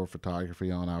our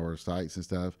photography on our sites and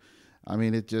stuff, I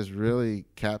mean, it just really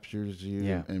captures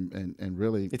you and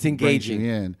really it's engaging. Brings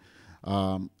you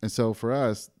in. And so for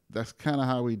us, that's kind of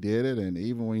how we did it. And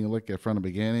even when you look at from the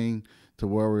beginning to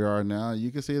where we are now,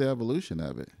 you can see the evolution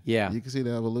of it. Yeah. You can see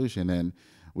the evolution. And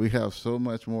we have so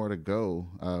much more to go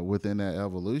within that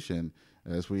evolution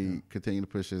as we continue to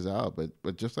push this out.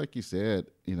 But just like you said,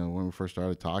 when we first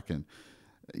started talking,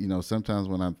 sometimes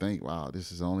when I think, wow, this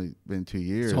has only been 2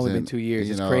 years. It's only been 2 years.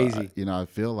 It's crazy. I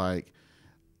feel like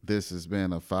this has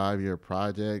been a 5-year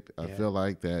project. I feel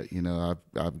like that,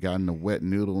 I've gotten a wet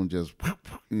noodle and just,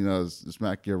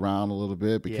 smack you around a little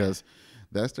bit, because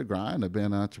that's the grind of being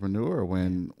an entrepreneur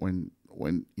when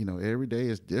every day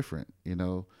is different,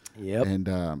 Yep.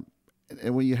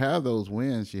 And when you have those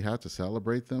wins, you have to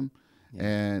celebrate them. Yeah.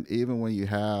 And even when you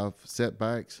have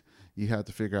setbacks, you have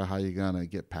to figure out how you're going to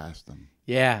get past them.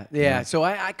 Yeah. So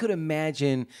I could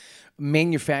imagine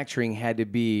manufacturing had to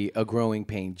be a growing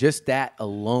pain. Just that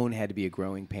alone had to be a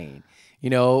growing pain.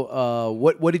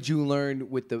 What did you learn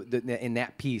with the in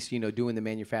that piece, doing the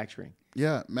manufacturing?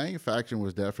 Yeah, manufacturing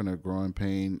was definitely a growing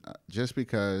pain, just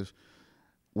because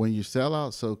when you sell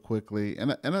out so quickly,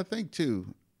 and I think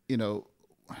too,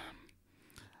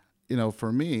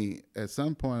 for me, at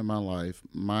some point in my life,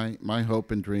 my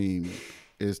hope and dream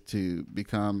is to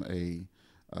become a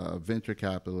venture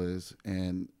capitalist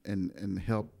and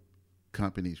help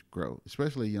companies grow,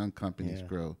 especially young companies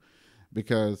grow,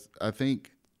 because I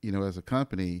think as a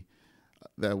company,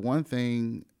 that one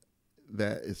thing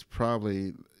that is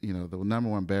probably the number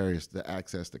one barrier is the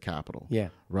access to capital. Yeah.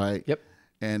 Right. Yep.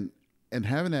 and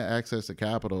having that access to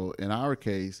capital in our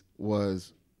case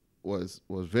was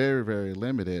very, very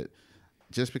limited,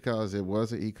 just because it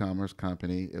was an e-commerce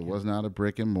company. It was not a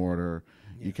brick and mortar.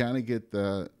 You kind of get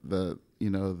the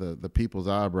people's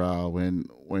eyebrow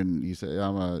when you say,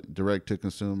 I'm a direct to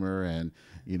consumer and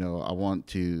I want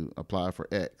to apply for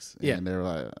X. And they're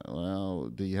like, well,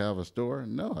 do you have a store?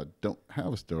 No, I don't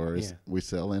have a store. We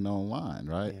sell in online,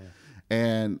 right?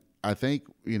 And I think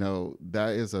that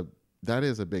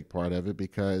is a big part of it,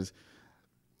 because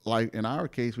like in our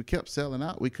case, we kept selling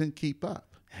out. We couldn't keep up.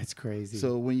 That's crazy.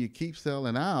 So when you keep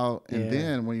selling out, and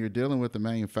then when you're dealing with the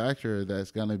manufacturer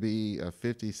that's going to be a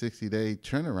 50, 60-day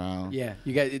turnaround. Yeah,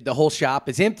 you got the whole shop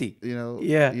is empty.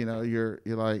 You're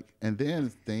like, and then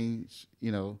things,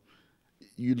 you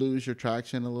lose your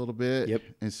traction a little bit. Yep.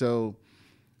 And so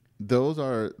those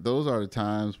are the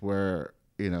times where,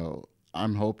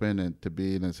 I'm hoping to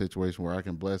be in a situation where I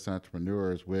can bless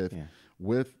entrepreneurs with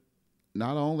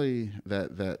not only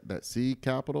that seed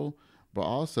capital, but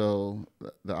also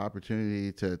the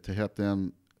opportunity to help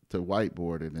them to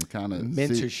whiteboard it and kind of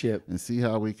mentorship see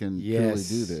how we can truly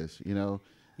do this.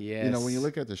 When you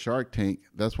look at the Shark Tank,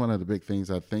 that's one of the big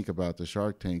things I think about the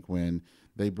Shark Tank, when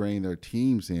they bring their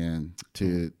teams in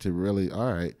to really,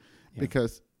 all right,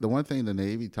 because the one thing the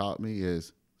Navy taught me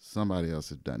is somebody else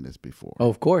has done this before. Oh,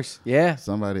 of course. Yeah.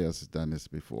 Somebody else has done this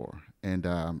before. And,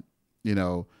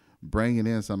 bringing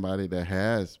in somebody that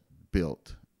has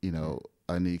built,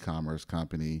 an e-commerce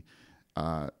company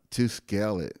to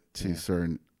scale it to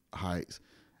certain heights.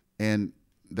 And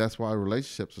that's why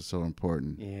relationships are so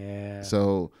important. Yeah.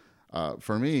 So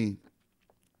for me,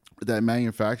 that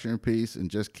manufacturing piece and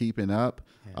just keeping up,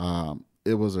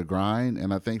 it was a grind.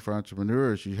 And I think for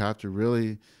entrepreneurs, you have to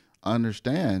really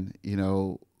understand,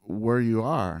 where you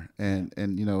are and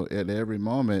at every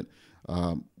moment,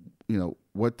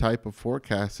 what type of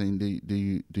forecasting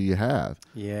do you have?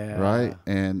 Yeah. Right.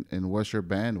 And what's your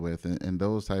bandwidth and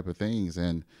those type of things.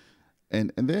 And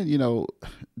then,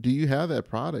 do you have that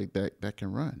product that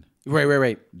can run?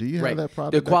 Right. Do you have that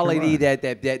product? The quality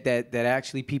that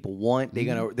actually people want, they're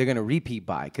gonna repeat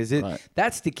buy, because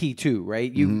that's the key too,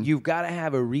 right? You've got to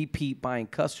have a repeat buying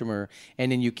customer,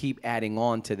 and then you keep adding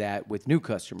on to that with new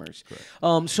customers.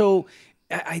 So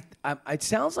it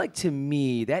sounds like to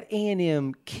me that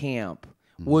A&M camp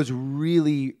was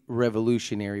really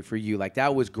revolutionary for you. Like,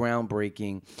 that was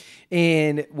groundbreaking.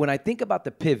 And when I think about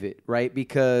the pivot, right,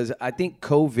 because I think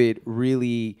COVID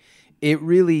really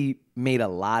made a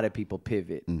lot of people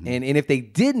pivot. And if they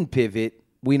didn't pivot,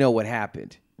 we know what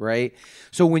happened, right?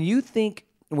 So when you think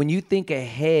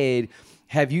ahead,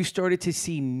 have you started to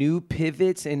see new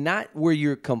pivots, and not where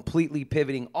you're completely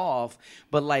pivoting off,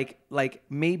 but like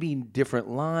maybe different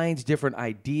lines, different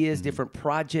ideas, different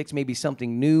projects, maybe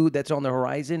something new that's on the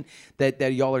horizon that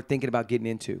y'all are thinking about getting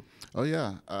into? Oh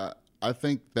yeah, I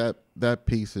think that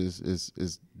piece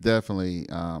is definitely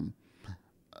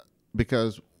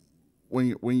because when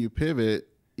you pivot,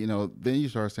 then you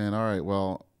start saying, all right,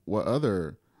 well, what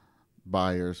other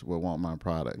buyers will want my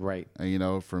product, right?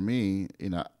 And for me,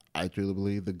 I truly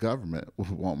believe the government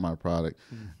will want my product,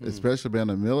 especially being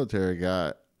a military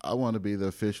guy. I want to be the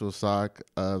official sock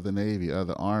of the Navy, of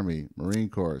the Army, Marine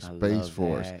Corps, Space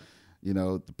Force,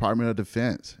 Department of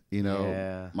Defense.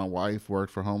 My wife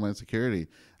worked for Homeland Security.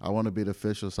 I want to be the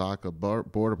official sock of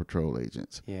Border Patrol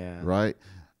agents. Yeah. Right.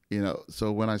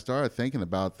 So when I started thinking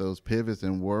about those pivots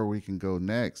and where we can go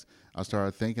next, I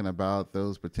started thinking about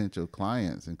those potential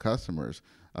clients and customers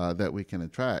that we can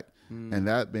attract. And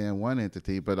that being one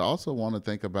entity, but also want to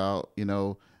think about,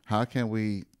 how can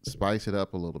we spice it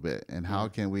up a little bit, and how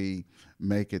can we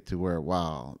make it to where,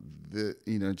 wow,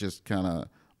 just kind of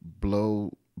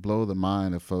blow the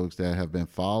mind of folks that have been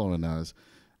following us.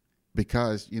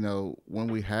 Because, when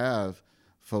we have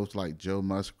folks like Joe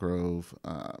Musgrove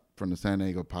from the San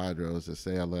Diego Padres that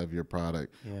say, I love your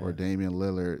product, or Damian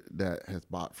Lillard that has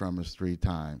bought from us 3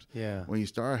 times. Yeah. When you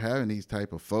start having these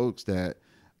type of folks that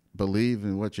believe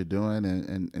in what you're doing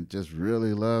and just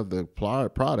really love the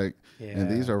product, and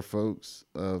these are folks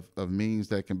of means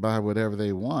that can buy whatever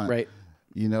they want, right?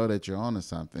 That you're onto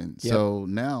something. Yep. So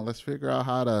now let's figure out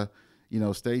how to,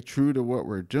 stay true to what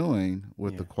we're doing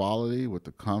with the quality, with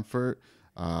the comfort,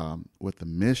 with the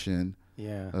mission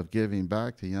of giving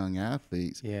back to young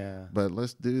athletes. Yeah. But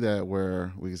let's do that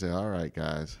where we can say, all right,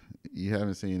 guys, you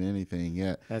haven't seen anything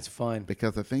yet. That's fun.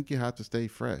 Because I think you have to stay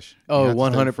fresh. Oh,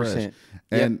 100%.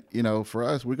 And, for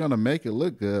us, we're going to make it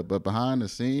look good, but behind the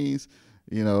scenes,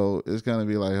 it's going to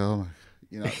be like, oh,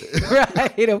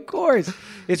 Right, of course.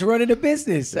 It's running a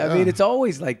business. Yeah. I mean, it's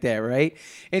always like that, right?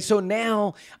 And so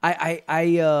now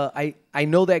I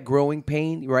know that growing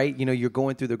pain, right? You're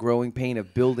going through the growing pain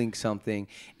of building something,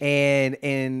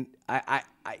 and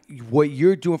what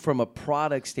you're doing from a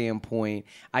product standpoint,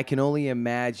 I can only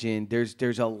imagine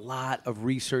there's a lot of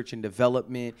research and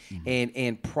development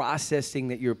and processing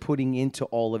that you're putting into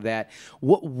all of that.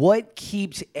 What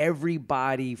keeps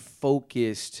everybody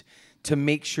focused to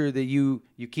make sure that you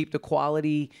keep the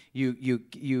quality,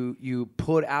 you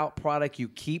put out product, you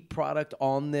keep product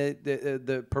on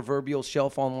the proverbial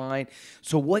shelf online?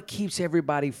 So what keeps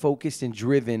everybody focused and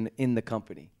driven in the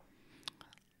company?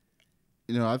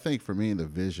 I think for me, the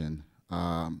vision,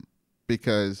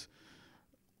 because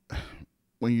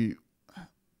when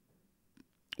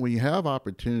you have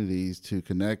opportunities to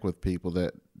connect with people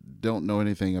that don't know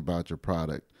anything about your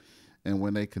product, and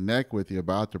when they connect with you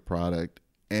about the product,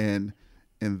 and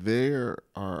they're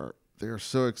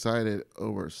so excited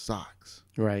over socks,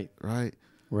 Right.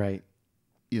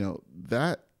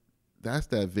 That's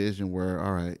that vision where,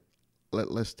 all right,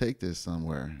 let's take this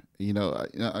somewhere.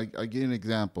 I give an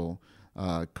example.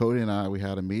 Cody and I, we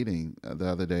had a meeting the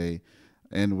other day,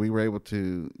 and we were able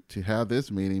to have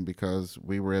this meeting because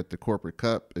we were at the Corporate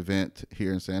Cup event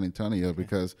here in San Antonio. Okay.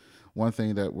 Because one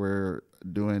thing that we're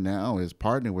doing now is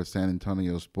partnering with San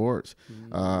Antonio Sports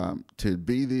to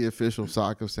be the official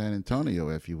sock of San Antonio,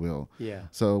 if you will. Yeah.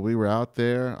 So we were out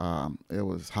there. It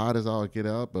was hot as all get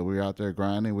out, but we were out there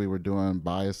grinding. We were doing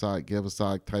buy a sock, give a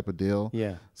sock type of deal.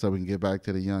 Yeah. So we can get back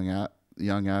to the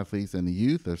young athletes and the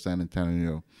youth of San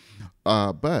Antonio.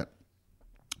 But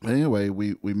anyway,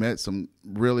 we met some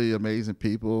really amazing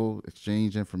people,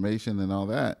 exchanged information and all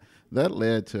that. That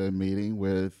led to a meeting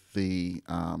with the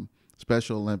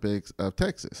Special Olympics of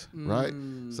Texas, right?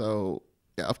 So,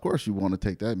 yeah, of course you want to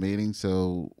take that meeting.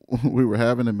 So we were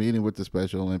having a meeting with the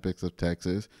Special Olympics of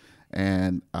Texas,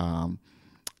 and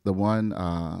the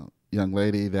one young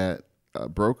lady that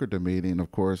brokered the meeting,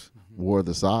 of course, wore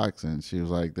the socks, and she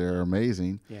was like, they're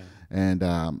amazing. Yeah. And,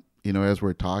 as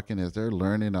we're talking, as they're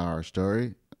learning our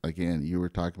story, again, you were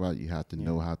talking about you have to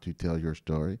know how to tell your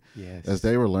story. Yes. As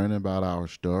they were learning about our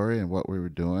story and what we were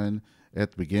doing,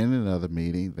 at the beginning of the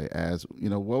meeting, they asked,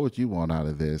 what would you want out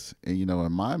of this? And,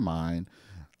 in my mind,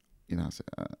 I said,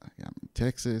 I'm in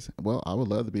Texas. Well, I would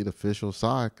love to be the official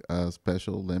sock of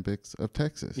Special Olympics of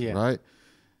Texas, right?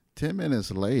 10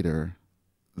 minutes later,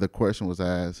 the question was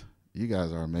asked, you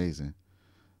guys are amazing.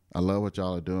 I love what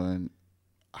y'all are doing.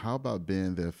 How about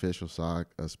being the official sock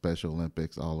of Special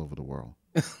Olympics all over the world?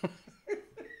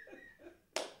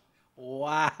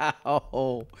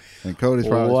 Wow. And Cody's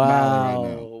probably smiling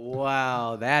right now.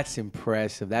 Wow. That's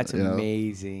impressive. That's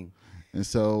amazing. And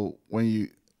so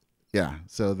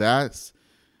so that's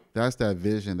that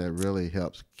vision that really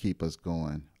helps keep us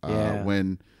going.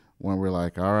 When we're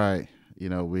like, all right,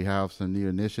 we have some new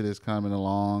initiatives coming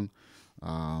along.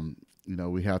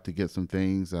 We have to get some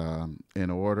things in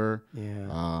order.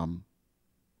 Yeah.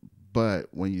 But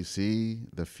when you see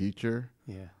the future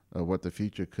of what the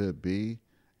future could be,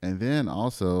 and then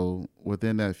also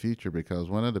within that future, because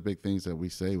one of the big things that we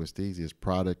say with Steezy is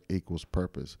product equals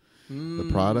purpose. The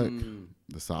product,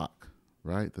 the sock,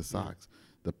 right? The socks.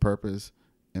 The purpose,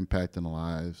 impacting the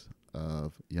lives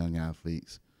of young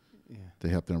athletes to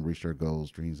help them reach their goals,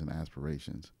 dreams, and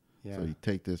aspirations. Yeah. So you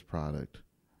take this product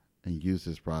and use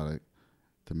this product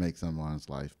to make someone's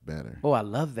life better. Oh, I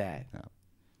love that. Yeah.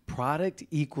 Product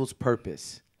equals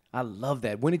purpose. I love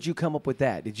that. When did you come up with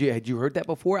that? Had you heard that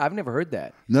before? I've never heard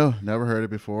that. No, never heard it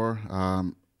before.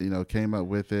 Came up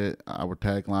with it. Our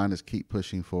tagline is keep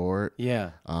pushing forward.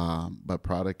 Yeah. But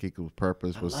product equals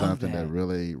purpose was something that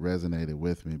really resonated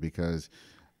with me because,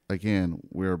 again,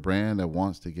 we're a brand that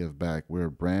wants to give back. We're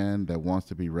a brand that wants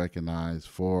to be recognized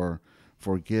for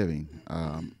giving.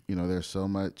 There's so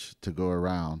much to go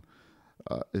around,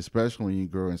 especially when you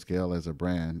grow and scale as a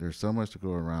brand. There's so much to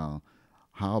go around.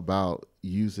 How about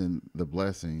using the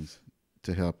blessings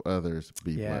to help others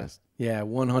be blessed? Yeah,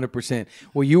 100%.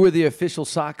 Well, you were the official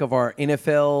sock of our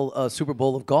NFL Super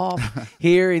Bowl of golf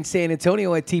here in San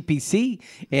Antonio at TPC,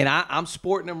 and I'm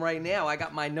sporting them right now. I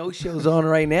got my no-shows on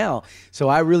right now, so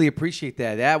I really appreciate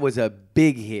that. That was a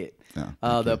big hit.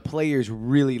 Yeah, the players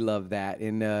really loved that,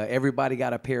 and everybody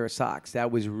got a pair of socks.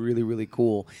 That was really, really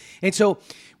cool. And so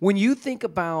when you think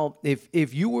about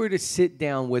if you were to sit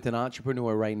down with an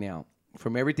entrepreneur right now,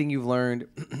 from everything you've learned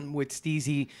with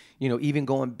Steezy, even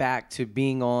going back to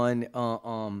being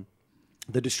on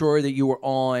the Destroyer that you were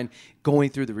on, going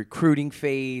through the recruiting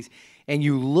phase, and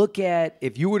you look at,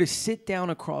 if you were to sit down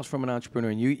across from an entrepreneur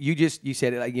and you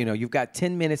said, you've got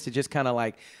 10 minutes to just kind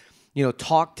of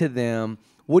talk to them,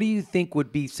 what do you think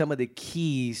would be some of the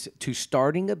keys to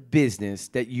starting a business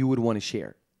that you would want to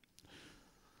share?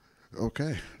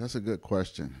 Okay, that's a good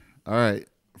question. All right,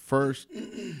 first,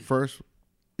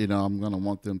 I'm gonna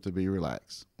want them to be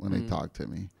relaxed when they talk to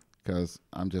me because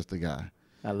I'm just a guy.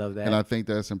 I love that. And I think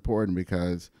that's important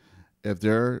because if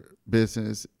their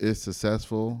business is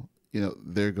successful,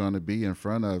 they're going to be in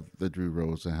front of the Drew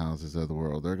Rosenhauses of the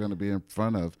world. They're going to be in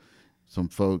front of some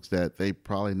folks that they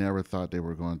probably never thought they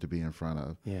were going to be in front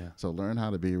of. Yeah. So learn how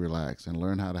to be relaxed and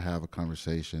learn how to have a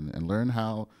conversation and learn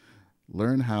how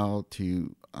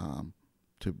to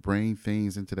bring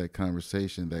things into that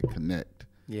conversation that connect.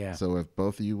 Yeah. So if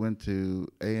both of you went to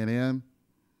A&M,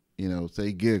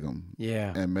 say gig them.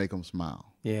 Yeah. And make them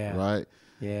smile. Yeah. Right?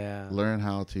 Yeah. Learn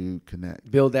how to connect.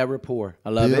 Build that rapport. I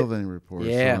love it. Building rapport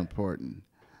is so important.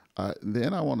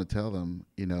 Then I want to tell them,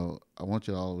 I want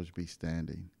you to always be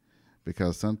standing.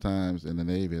 Because sometimes in the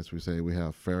Navy, as we say, we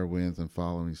have fair winds and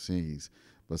following seas.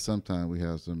 But sometimes we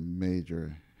have some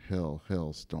major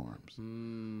hailstorms.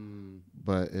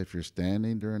 But if you're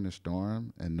standing during the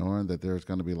storm and knowing that there's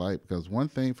going to be light, because one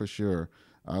thing for sure,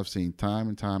 I've seen time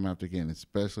and time after again,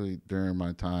 especially during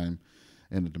my time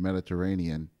in the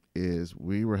Mediterranean, is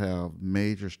we would have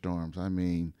major storms. I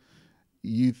mean,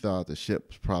 you thought the ship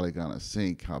was probably going to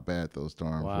sink, how bad those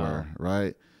storms were,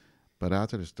 right? But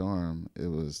after the storm, it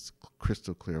was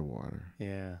crystal clear water.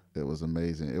 Yeah. It was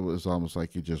amazing. It was almost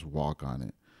like you just walk on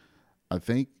it. I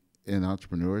think in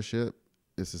entrepreneurship,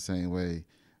 it's the same way.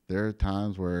 There are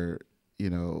times where,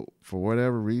 for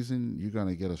whatever reason, you're going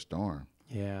to get a storm.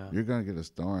 Yeah. You're going to get a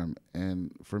storm.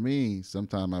 And for me,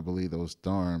 sometimes I believe those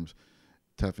storms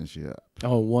toughens you up.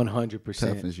 Oh, 100%.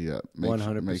 Toughens you up.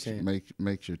 100%.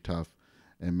 Makes you tough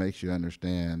and makes you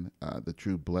understand the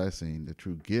true blessing, the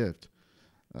true gift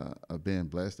of being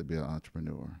blessed to be an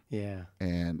entrepreneur. Yeah.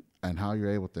 And how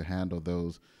you're able to handle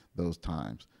those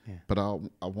times. Yeah. But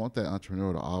I want that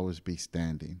entrepreneur to always be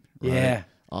standing. Right? Yeah.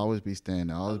 Always be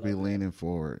standing. Always be leaning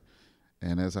forward.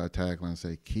 And as our tagline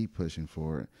say, keep pushing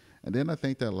forward. And then I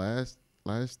think that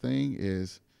last thing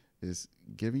is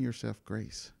giving yourself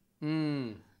grace.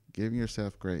 Giving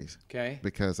yourself grace. Okay.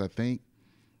 Because I think,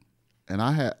 and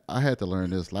I had to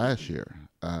learn this last year.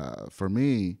 For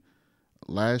me,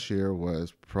 last year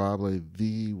was probably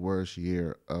the worst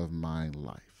year of my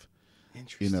life.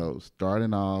 Interesting.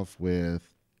 Starting off with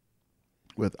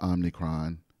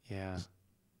Omicron. Yeah.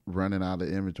 Running out of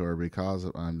inventory because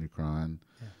of Omicron.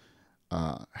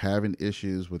 Yeah. Having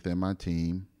issues within my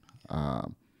team.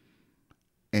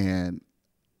 And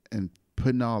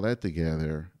putting all that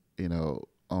together,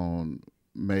 on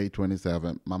May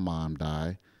 27th, my mom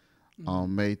died.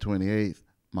 On May 28th,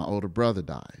 my older brother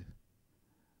died.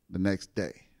 The next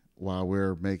day, while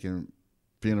we're making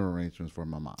funeral arrangements for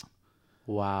my mom.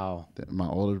 Wow. My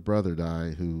older brother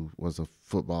died, who was a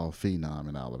football phenom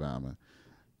in Alabama.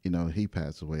 He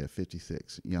passed away at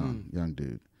 56, young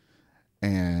dude.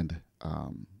 And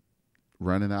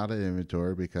running out of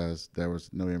inventory because there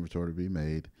was no inventory to be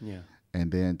made. Yeah.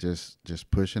 And then just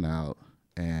pushing out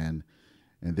and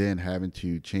then having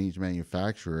to change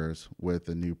manufacturers with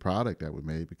the new product that we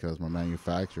made because my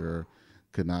manufacturer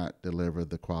could not deliver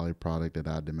the quality product that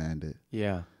I demanded.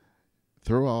 Yeah.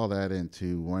 Throw all that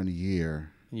into 1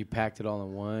 year. And you packed it all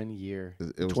in 1 year.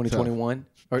 It was 2021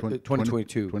 or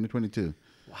 2022. 2022.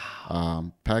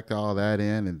 Wow. Packed all that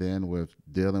in, and then with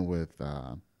dealing with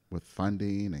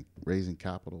funding and raising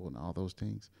capital and all those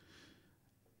things,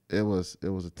 it was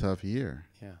a tough year.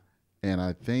 Yeah. And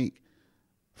I think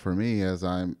for me, as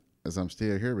I'm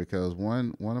still here, because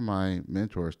one of my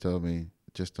mentors told me,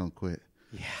 just don't quit.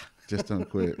 Yeah. Just don't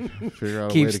quit. Figure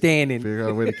out keep standing. Figure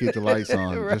out a way to keep the lights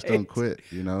on. Right. Just don't quit.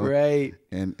 Right.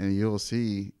 And you'll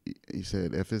see. He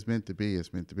said, if it's meant to be,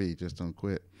 it's meant to be. Just don't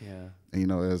quit. Yeah.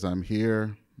 And as I'm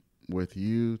here with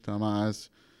you, Tomas,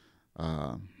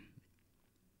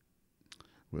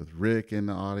 with Rick in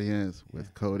the audience,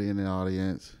 with Cody in the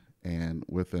audience, and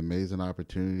with the amazing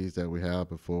opportunities that we have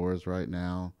before us right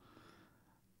now,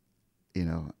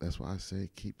 that's why I say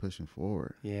keep pushing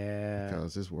forward. Yeah.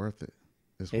 Because it's worth it.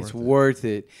 It's worth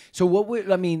it. So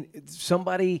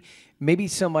somebody,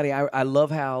 I love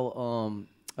how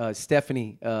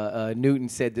Stephanie Newton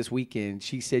said this weekend.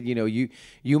 She said,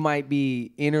 you might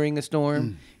be entering a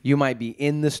storm, you might be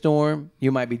in the storm,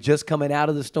 you might be just coming out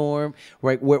of the storm,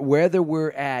 right? Whether we're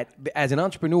at, as an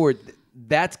entrepreneur,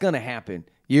 that's going to happen.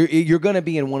 You're going to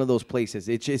be in one of those places.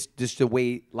 It's just the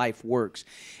way life works.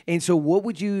 And so what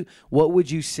would you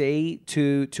say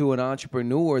to an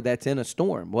entrepreneur that's in a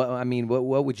storm?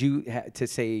 What would you to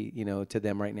say, to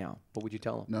them right now? What would you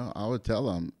tell them? No, I would tell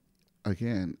them,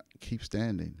 again, keep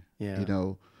standing. Yeah.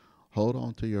 Hold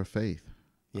on to your faith.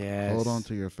 Yes. Hold on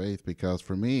to your faith, because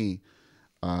for me,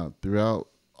 throughout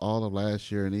all of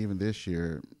last year and even this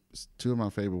year, two of my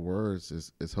favorite words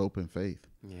is hope and faith.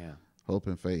 Yeah. Hope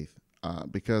and faith.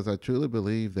 Because I truly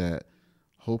believe that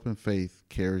hope and faith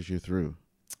carries you through.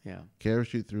 Yeah.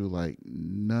 Carries you through like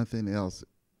nothing else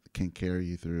can carry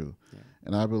you through. Yeah.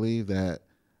 And I believe in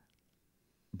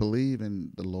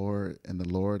the Lord, and the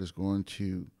Lord is going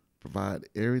to provide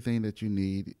everything that you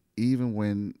need, even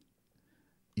when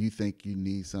you think you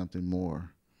need something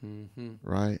more. Mm-hmm.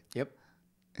 Right? Yep.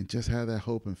 And just have that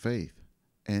hope and faith.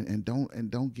 And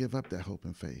don't give up that hope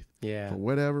and faith. Yeah. For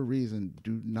whatever reason,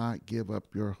 do not give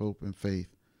up your hope and faith.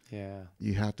 Yeah.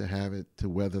 You have to have it to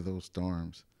weather those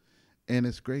storms. And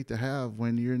it's great to have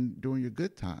when you're doing your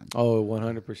good times. Oh,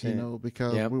 100%. You know,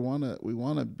 because we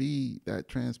wanna be that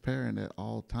transparent at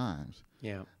all times.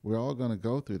 Yeah. We're all gonna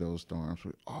go through those storms.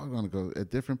 We're all gonna go at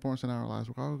different points in our lives.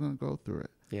 We're all gonna go through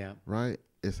it. Yeah. Right?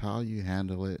 It's how you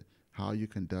handle it, how you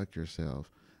conduct yourself,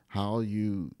 how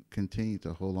you continue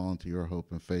to hold on to your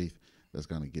hope and faith that's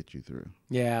going to get you through.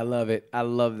 Yeah, I love it. I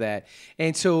love that.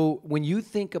 And so when you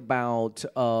think about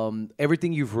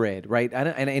everything you've read, right?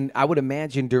 And I would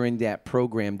imagine during that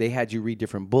program they had you read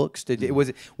different books.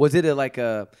 Was it like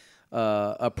a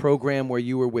program where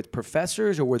you were with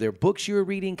professors, or were there books you were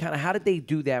reading? Kind of how did they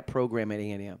do that program at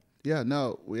A&M? Yeah,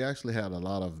 no, we actually had a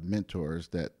lot of mentors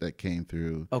that came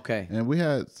through. Okay. And we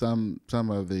had some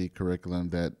of the curriculum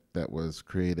that was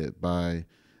created by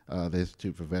the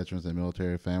Institute for Veterans and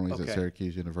Military Families at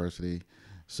Syracuse University.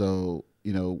 So,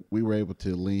 you know, we were able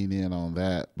to lean in on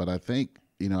that. But I think,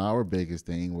 you know, our biggest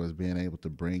thing was being able to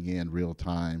bring in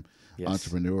real-time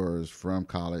entrepreneurs from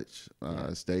College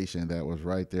Station that was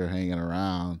right there hanging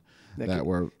around. That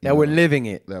were living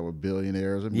it. That were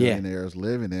billionaires and millionaires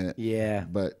living it. Yeah.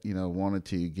 But, you know, wanted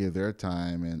to give their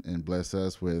time and bless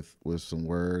us with some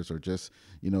words, or just,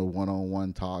 you know,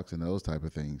 one-on-one talks and those type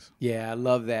of things. Yeah, I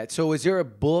love that. So is there a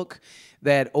book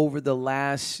that over the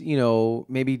last, you know,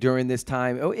 maybe during this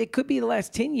time, it could be the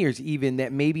last 10 years even,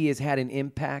 that maybe has had an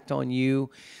impact on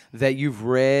you, that you've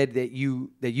read, that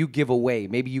you give away?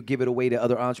 Maybe you give it away to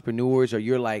other entrepreneurs, or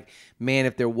you're like, man,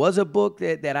 if there was a book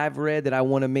that I've read that I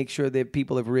want to make sure that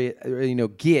people have read, you know,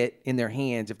 get in their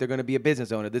hands if they're going to be a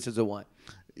business owner, this is the one.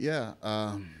 Yeah,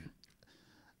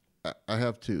 I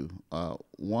have two.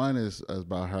 One is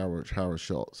by Howard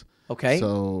Schultz. Okay.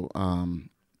 So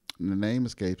the name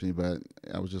escapes me, but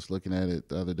I was just looking at it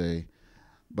the other day.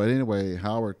 But anyway,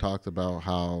 Howard talked about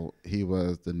how he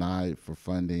was denied for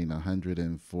funding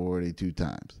 142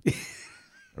 times.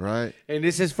 Right? And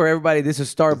this is for everybody. This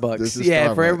is Starbucks. This is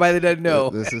Starbucks. For everybody that doesn't know.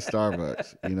 This is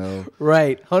Starbucks, you know.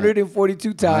 Right.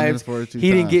 142 times. 142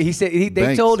 he didn't times. get, he said, they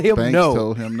Banks told him no.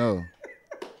 told him no.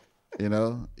 You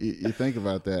know, you think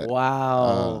about that.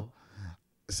 Wow.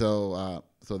 So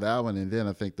that one, and then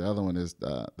I think the other one is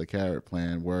the Carrot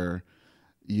Plan, where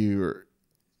you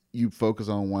focus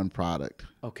on one product.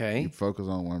 Okay. You focus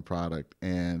on one product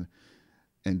and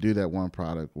do that one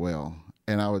product well.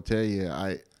 And I would tell you,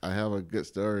 I have a good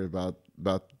story about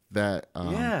that.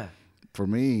 Yeah. For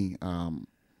me,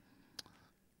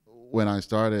 when I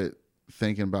started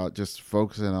thinking about just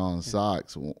focusing on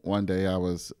socks, one day I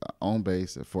was on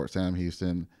base at Fort Sam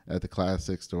Houston at the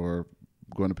Classic store,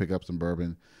 going to pick up some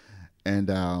bourbon,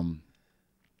 and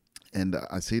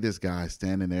I see this guy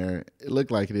standing there. It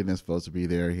looked like he didn't supposed to be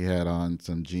there. He had on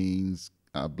some jeans,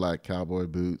 black cowboy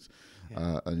boots,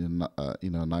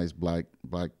 nice black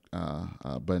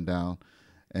button down,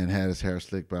 and had his hair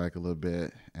slicked back a little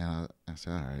bit. And I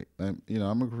said, all right,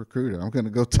 I'm a recruiter. I'm going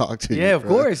to go talk to you. Yeah, of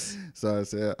course. So I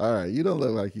said, all right, you don't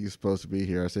look like you're supposed to be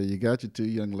here. I said, you got your two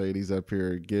young ladies up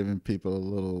here giving people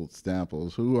little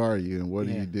samples. Who are you and what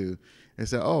do you do? He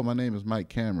said, oh, my name is Mike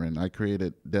Cameron. I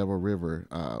created Devil River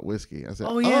whiskey. I said,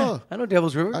 oh, yeah. I know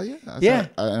Devil's River. Oh, yeah.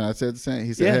 And I said the same.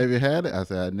 He said, have you had it? I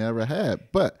said, I never had.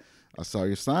 But I saw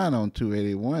your sign on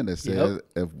 281 that said,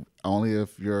 if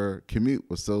your commute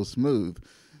was so smooth.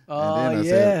 Oh, and then I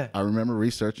said, I remember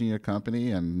researching your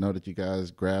company and know that you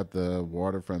guys grabbed the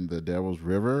water from the Devil's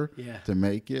River to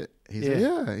make it. He said,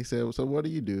 yeah. He said, so what do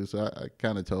you do? So I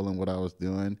kind of told him what I was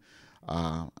doing,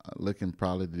 looking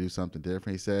probably to do something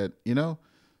different. He said,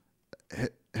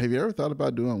 have you ever thought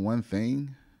about doing one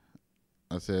thing?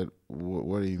 I said,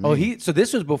 what do you mean? So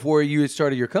this was before you had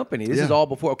started your company. This is all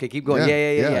before. Okay, keep going.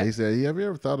 Yeah. He said, have you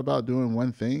ever thought about doing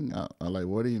one thing? I'm like,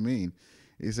 what do you mean?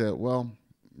 He said, well,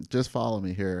 just follow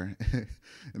me here.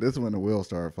 This is when the wheels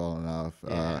started falling off.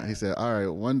 He said, all right,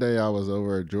 one day I was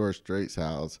over at George Strait's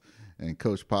house and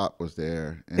Coach Pop was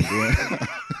there. And then,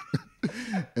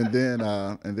 and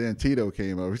then Tito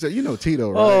came over. He said, "You know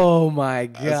Tito, right?" Oh my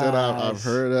god! I said, "I've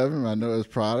heard of him. I know his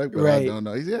product, but I don't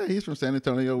know." He said, "Yeah, he's from San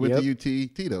Antonio with the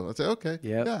UT Tito." I said, "Okay,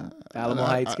 yeah, Alamo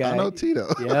Heights guy. I know Tito."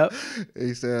 Yep.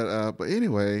 He said, "But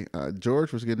anyway,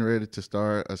 George was getting ready to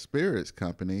start a spirits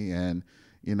company, and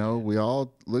we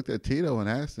all looked at Tito and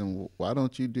asked him, why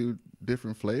don't you do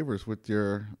different flavors with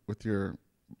your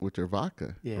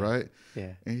vodka, right?"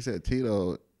 Yeah. And he said,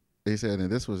 Tito. He said, and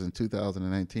this was in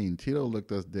 2019, Tito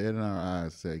looked us dead in our eyes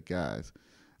and said, "Guys,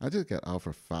 I just got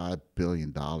offered $5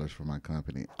 billion for my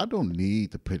company. I don't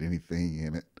need to put anything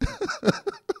in it.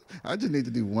 I just need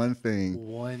to do one thing."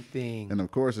 One thing. And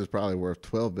of course, it's probably worth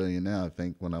 $12 billion now, I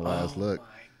think, when I last looked.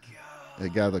 My God.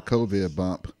 It got the COVID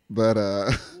bump. But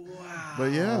wow.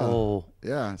 But yeah. So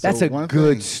that's a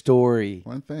good story.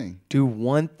 One thing. Do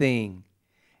one thing.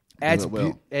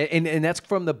 And that's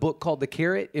from the book called The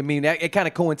Carrot. I mean, it kind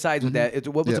of coincides with that.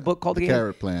 What was the book called again? The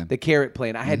Carrot Plan. The Carrot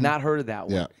Plan. I had not heard of that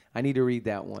one. Yeah. I need to read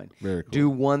that one. Very cool. Do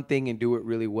one thing and do it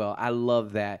really well. I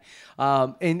love that.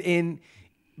 And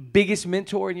biggest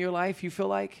mentor in your life, you feel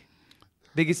like?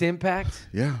 Biggest impact?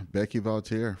 Yeah, Becky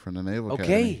Valtier from the Naval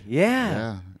Academy. Okay,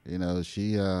 yeah.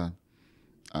 She, our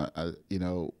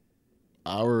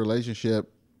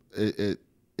relationship, it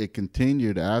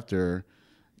continued after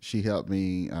she helped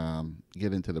me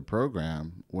get into the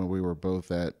program when we were both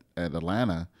at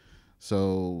Atlanta.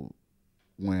 So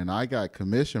when I got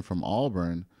commissioned from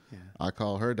Auburn, I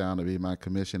called her down to be my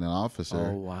commissioning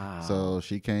officer. Oh, wow. So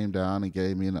she came down and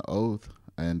gave me an oath,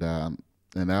 and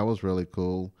that was really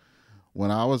cool. When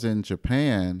I was in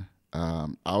Japan, I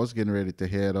was getting ready to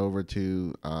head over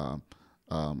to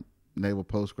Naval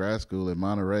Post Grad School in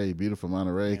Monterey, beautiful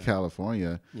Monterey,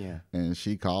 California. Yeah. And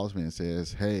she calls me and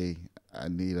says, "Hey, I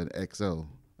need an XO.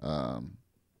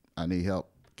 I need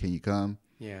help. Can you come?"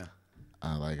 Yeah.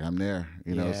 I'm there.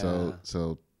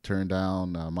 So turned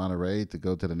down Monterey to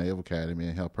go to the Naval Academy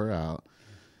and help her out.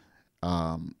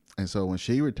 And so when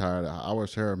she retired, I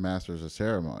was her master's of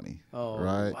ceremony. Oh,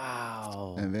 right?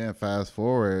 Wow. And then fast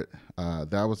forward,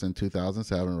 that was in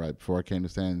 2007, right before I came to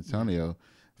San Antonio.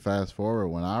 Fast forward,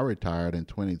 when I retired in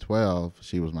 2012,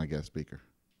 she was my guest speaker.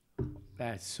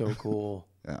 That's so cool.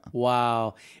 Yeah.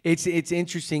 Wow. It's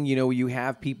interesting, you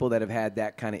have people that have had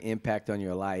that kind of impact on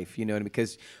your life,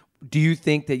 because do you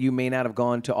think that you may not have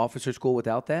gone to officer school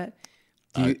without that?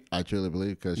 I truly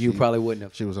believe, because you probably wouldn't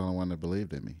have. She was the only one that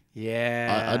believed in me.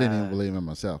 Yeah. I didn't even believe in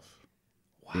myself.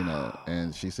 Wow.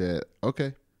 And she said,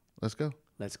 "Okay, let's go."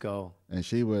 Let's go. And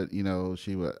she would,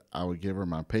 I would give her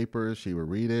my papers. She would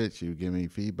read it. She would give me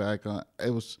feedback on it.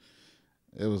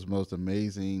 It was most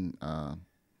amazing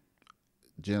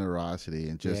generosity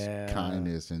and just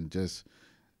kindness and just,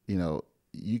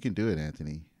 you can do it,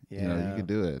 Anthony. Yeah. You can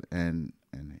do it. And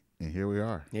here we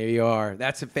are. Here you are.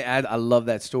 I love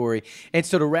that story. And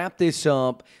so to wrap this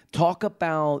up, talk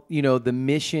about, the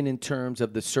mission in terms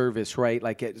of the service, right?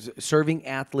 Like serving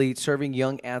athletes, serving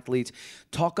young athletes.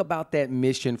 Talk about that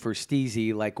mission for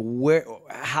Steezy. Like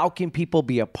how can people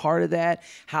be a part of that?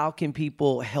 How can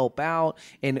people help out?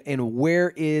 And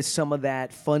where is some of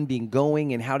that funding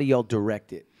going, and how do y'all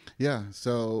direct it? Yeah.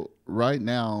 So right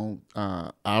now,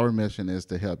 our mission is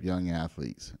to help young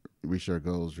athletes reach their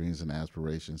goals, dreams, and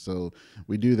aspirations. So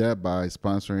we do that by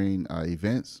sponsoring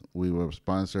events. We will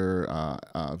sponsor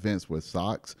events with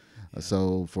socks.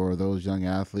 So for those young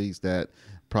athletes that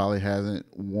probably hasn't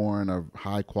worn a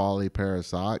high quality pair of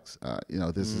socks,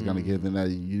 this is going to give them that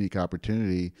unique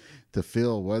opportunity to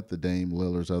feel what the Dame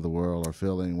Lillards of the world are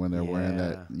feeling when they're wearing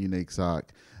that unique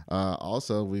sock.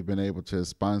 Also, we've been able to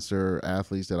sponsor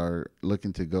athletes that are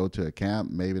looking to go to a camp.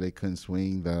 Maybe they couldn't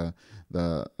swing the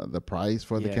price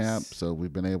for the camp, so we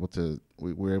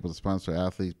were able to sponsor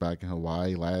athletes back in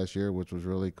Hawaii last year, which was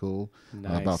really cool.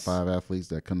 Nice. About 5 athletes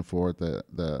that couldn't afford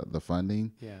the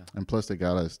funding, and plus they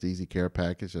got a Steezy Care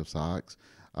package of socks.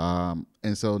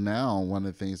 And so now one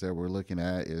of the things that we're looking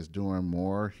at is doing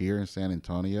more here in San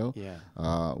Antonio,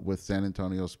 with San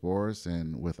Antonio Sports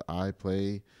and with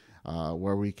iPlay.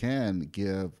 Where we can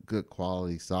give good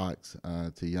quality socks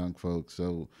to young folks.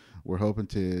 So we're hoping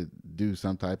to do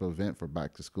some type of event for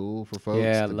back to school for folks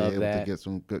to be able to get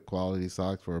some good quality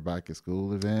socks for a back to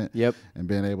school event. Yep. And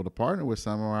being able to partner with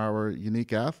some of our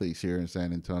unique athletes here in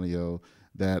San Antonio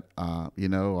that are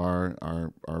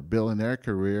building their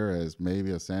career as maybe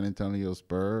a San Antonio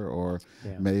Spur or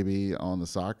maybe on the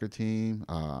soccer team,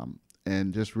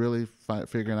 and just really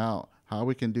figuring out how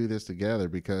we can do this together,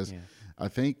 because I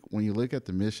think when you look at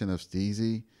the mission of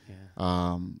Steezy,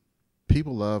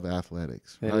 people love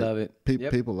athletics. They love it.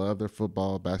 People love their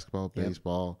football, basketball,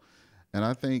 baseball. And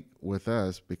I think with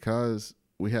us, because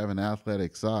we have an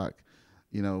athletic sock,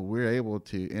 we're able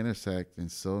to intersect in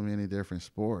so many different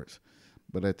sports.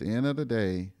 But at the end of the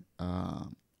day,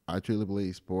 I truly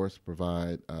believe sports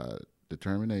provide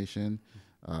determination,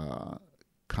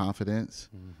 confidence,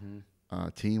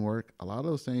 teamwork, a lot of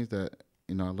those things that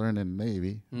I learned in the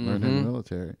Navy, learned in the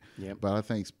military. Yep. But I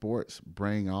think sports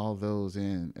bring all those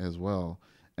in as well,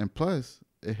 and plus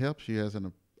it helps you as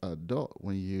an adult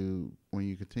when you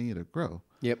continue to grow.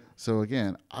 Yep. So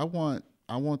again, I want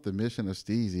the mission of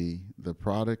Steezy, the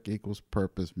product equals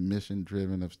purpose, mission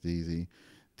driven of Steezy,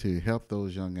 to help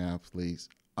those young athletes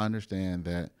understand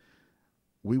that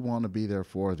we want to be there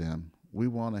for them. We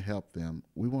want to help them.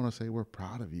 We want to say we're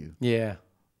proud of you. Yeah.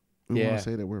 We want to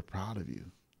say that we're proud of you,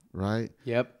 right?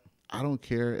 Yep. I don't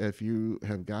care if you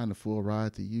have gotten a full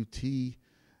ride to UT.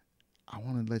 I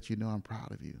want to let you know I'm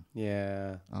proud of you.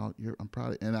 Yeah. I'm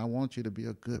proud and I want you to be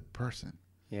a good person.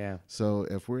 Yeah. So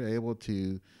if we're able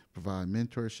to provide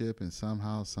mentorship in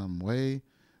somehow, some way,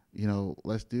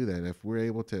 let's do that. If we're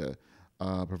able to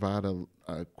provide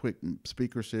a quick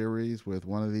speaker series with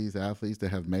one of these athletes that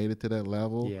have made it to that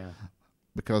level. Yeah.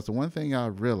 Because the one thing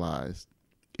I've realized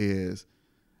is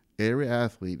every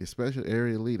athlete, especially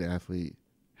every elite athlete,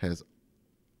 has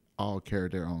all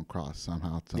carried their own cross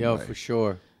somehow, some way. For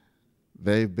sure.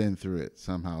 They've been through it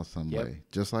somehow, some way.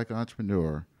 Just like an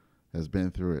entrepreneur has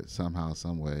been through it somehow,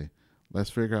 some way. Let's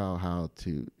figure out how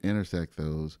to intersect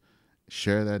those,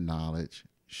 share that knowledge,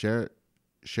 share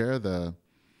the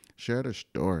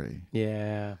story.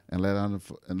 Yeah. And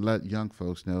let young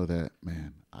folks know that,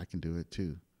 man, I can do it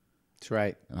too. That's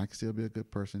right. And I can still be a good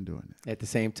person doing it. At the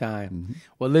same time.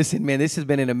 Well, listen, man, this has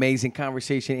been an amazing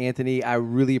conversation, Anthony. I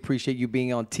really appreciate you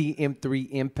being on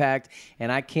TM3 Impact,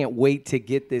 and I can't wait to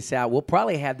get this out. We'll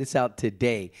probably have this out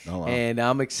today, and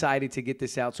I'm excited to get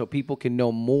this out so people can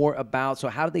know more about. So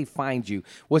how do they find you?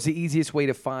 What's the easiest way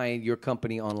to find your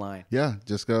company online? Yeah,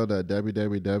 just go to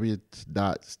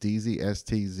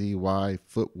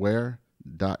www.steezyfootwear.com.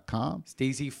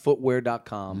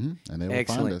 SteezyFootwear.com. And they will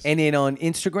Excellent. find us. And then on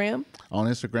Instagram? On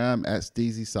Instagram at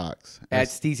Steezy Socks. At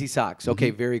Steezy Socks. Okay,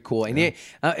 very cool. And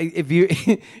if you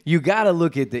you got to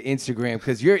look at the Instagram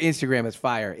because your Instagram is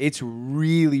fire. It's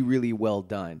really, really well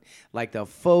done. Like the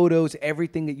photos,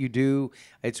 everything that you do,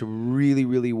 it's really,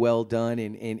 really well done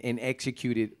and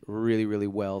executed really, really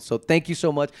well. So thank you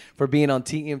so much for being on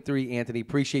TM3, Anthony.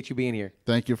 Appreciate you being here.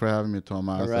 Thank you for having me,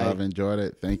 Tomas. All right. I've enjoyed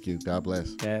it. Thank you. God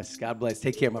bless. Yes, God bless.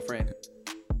 Take care, my friend.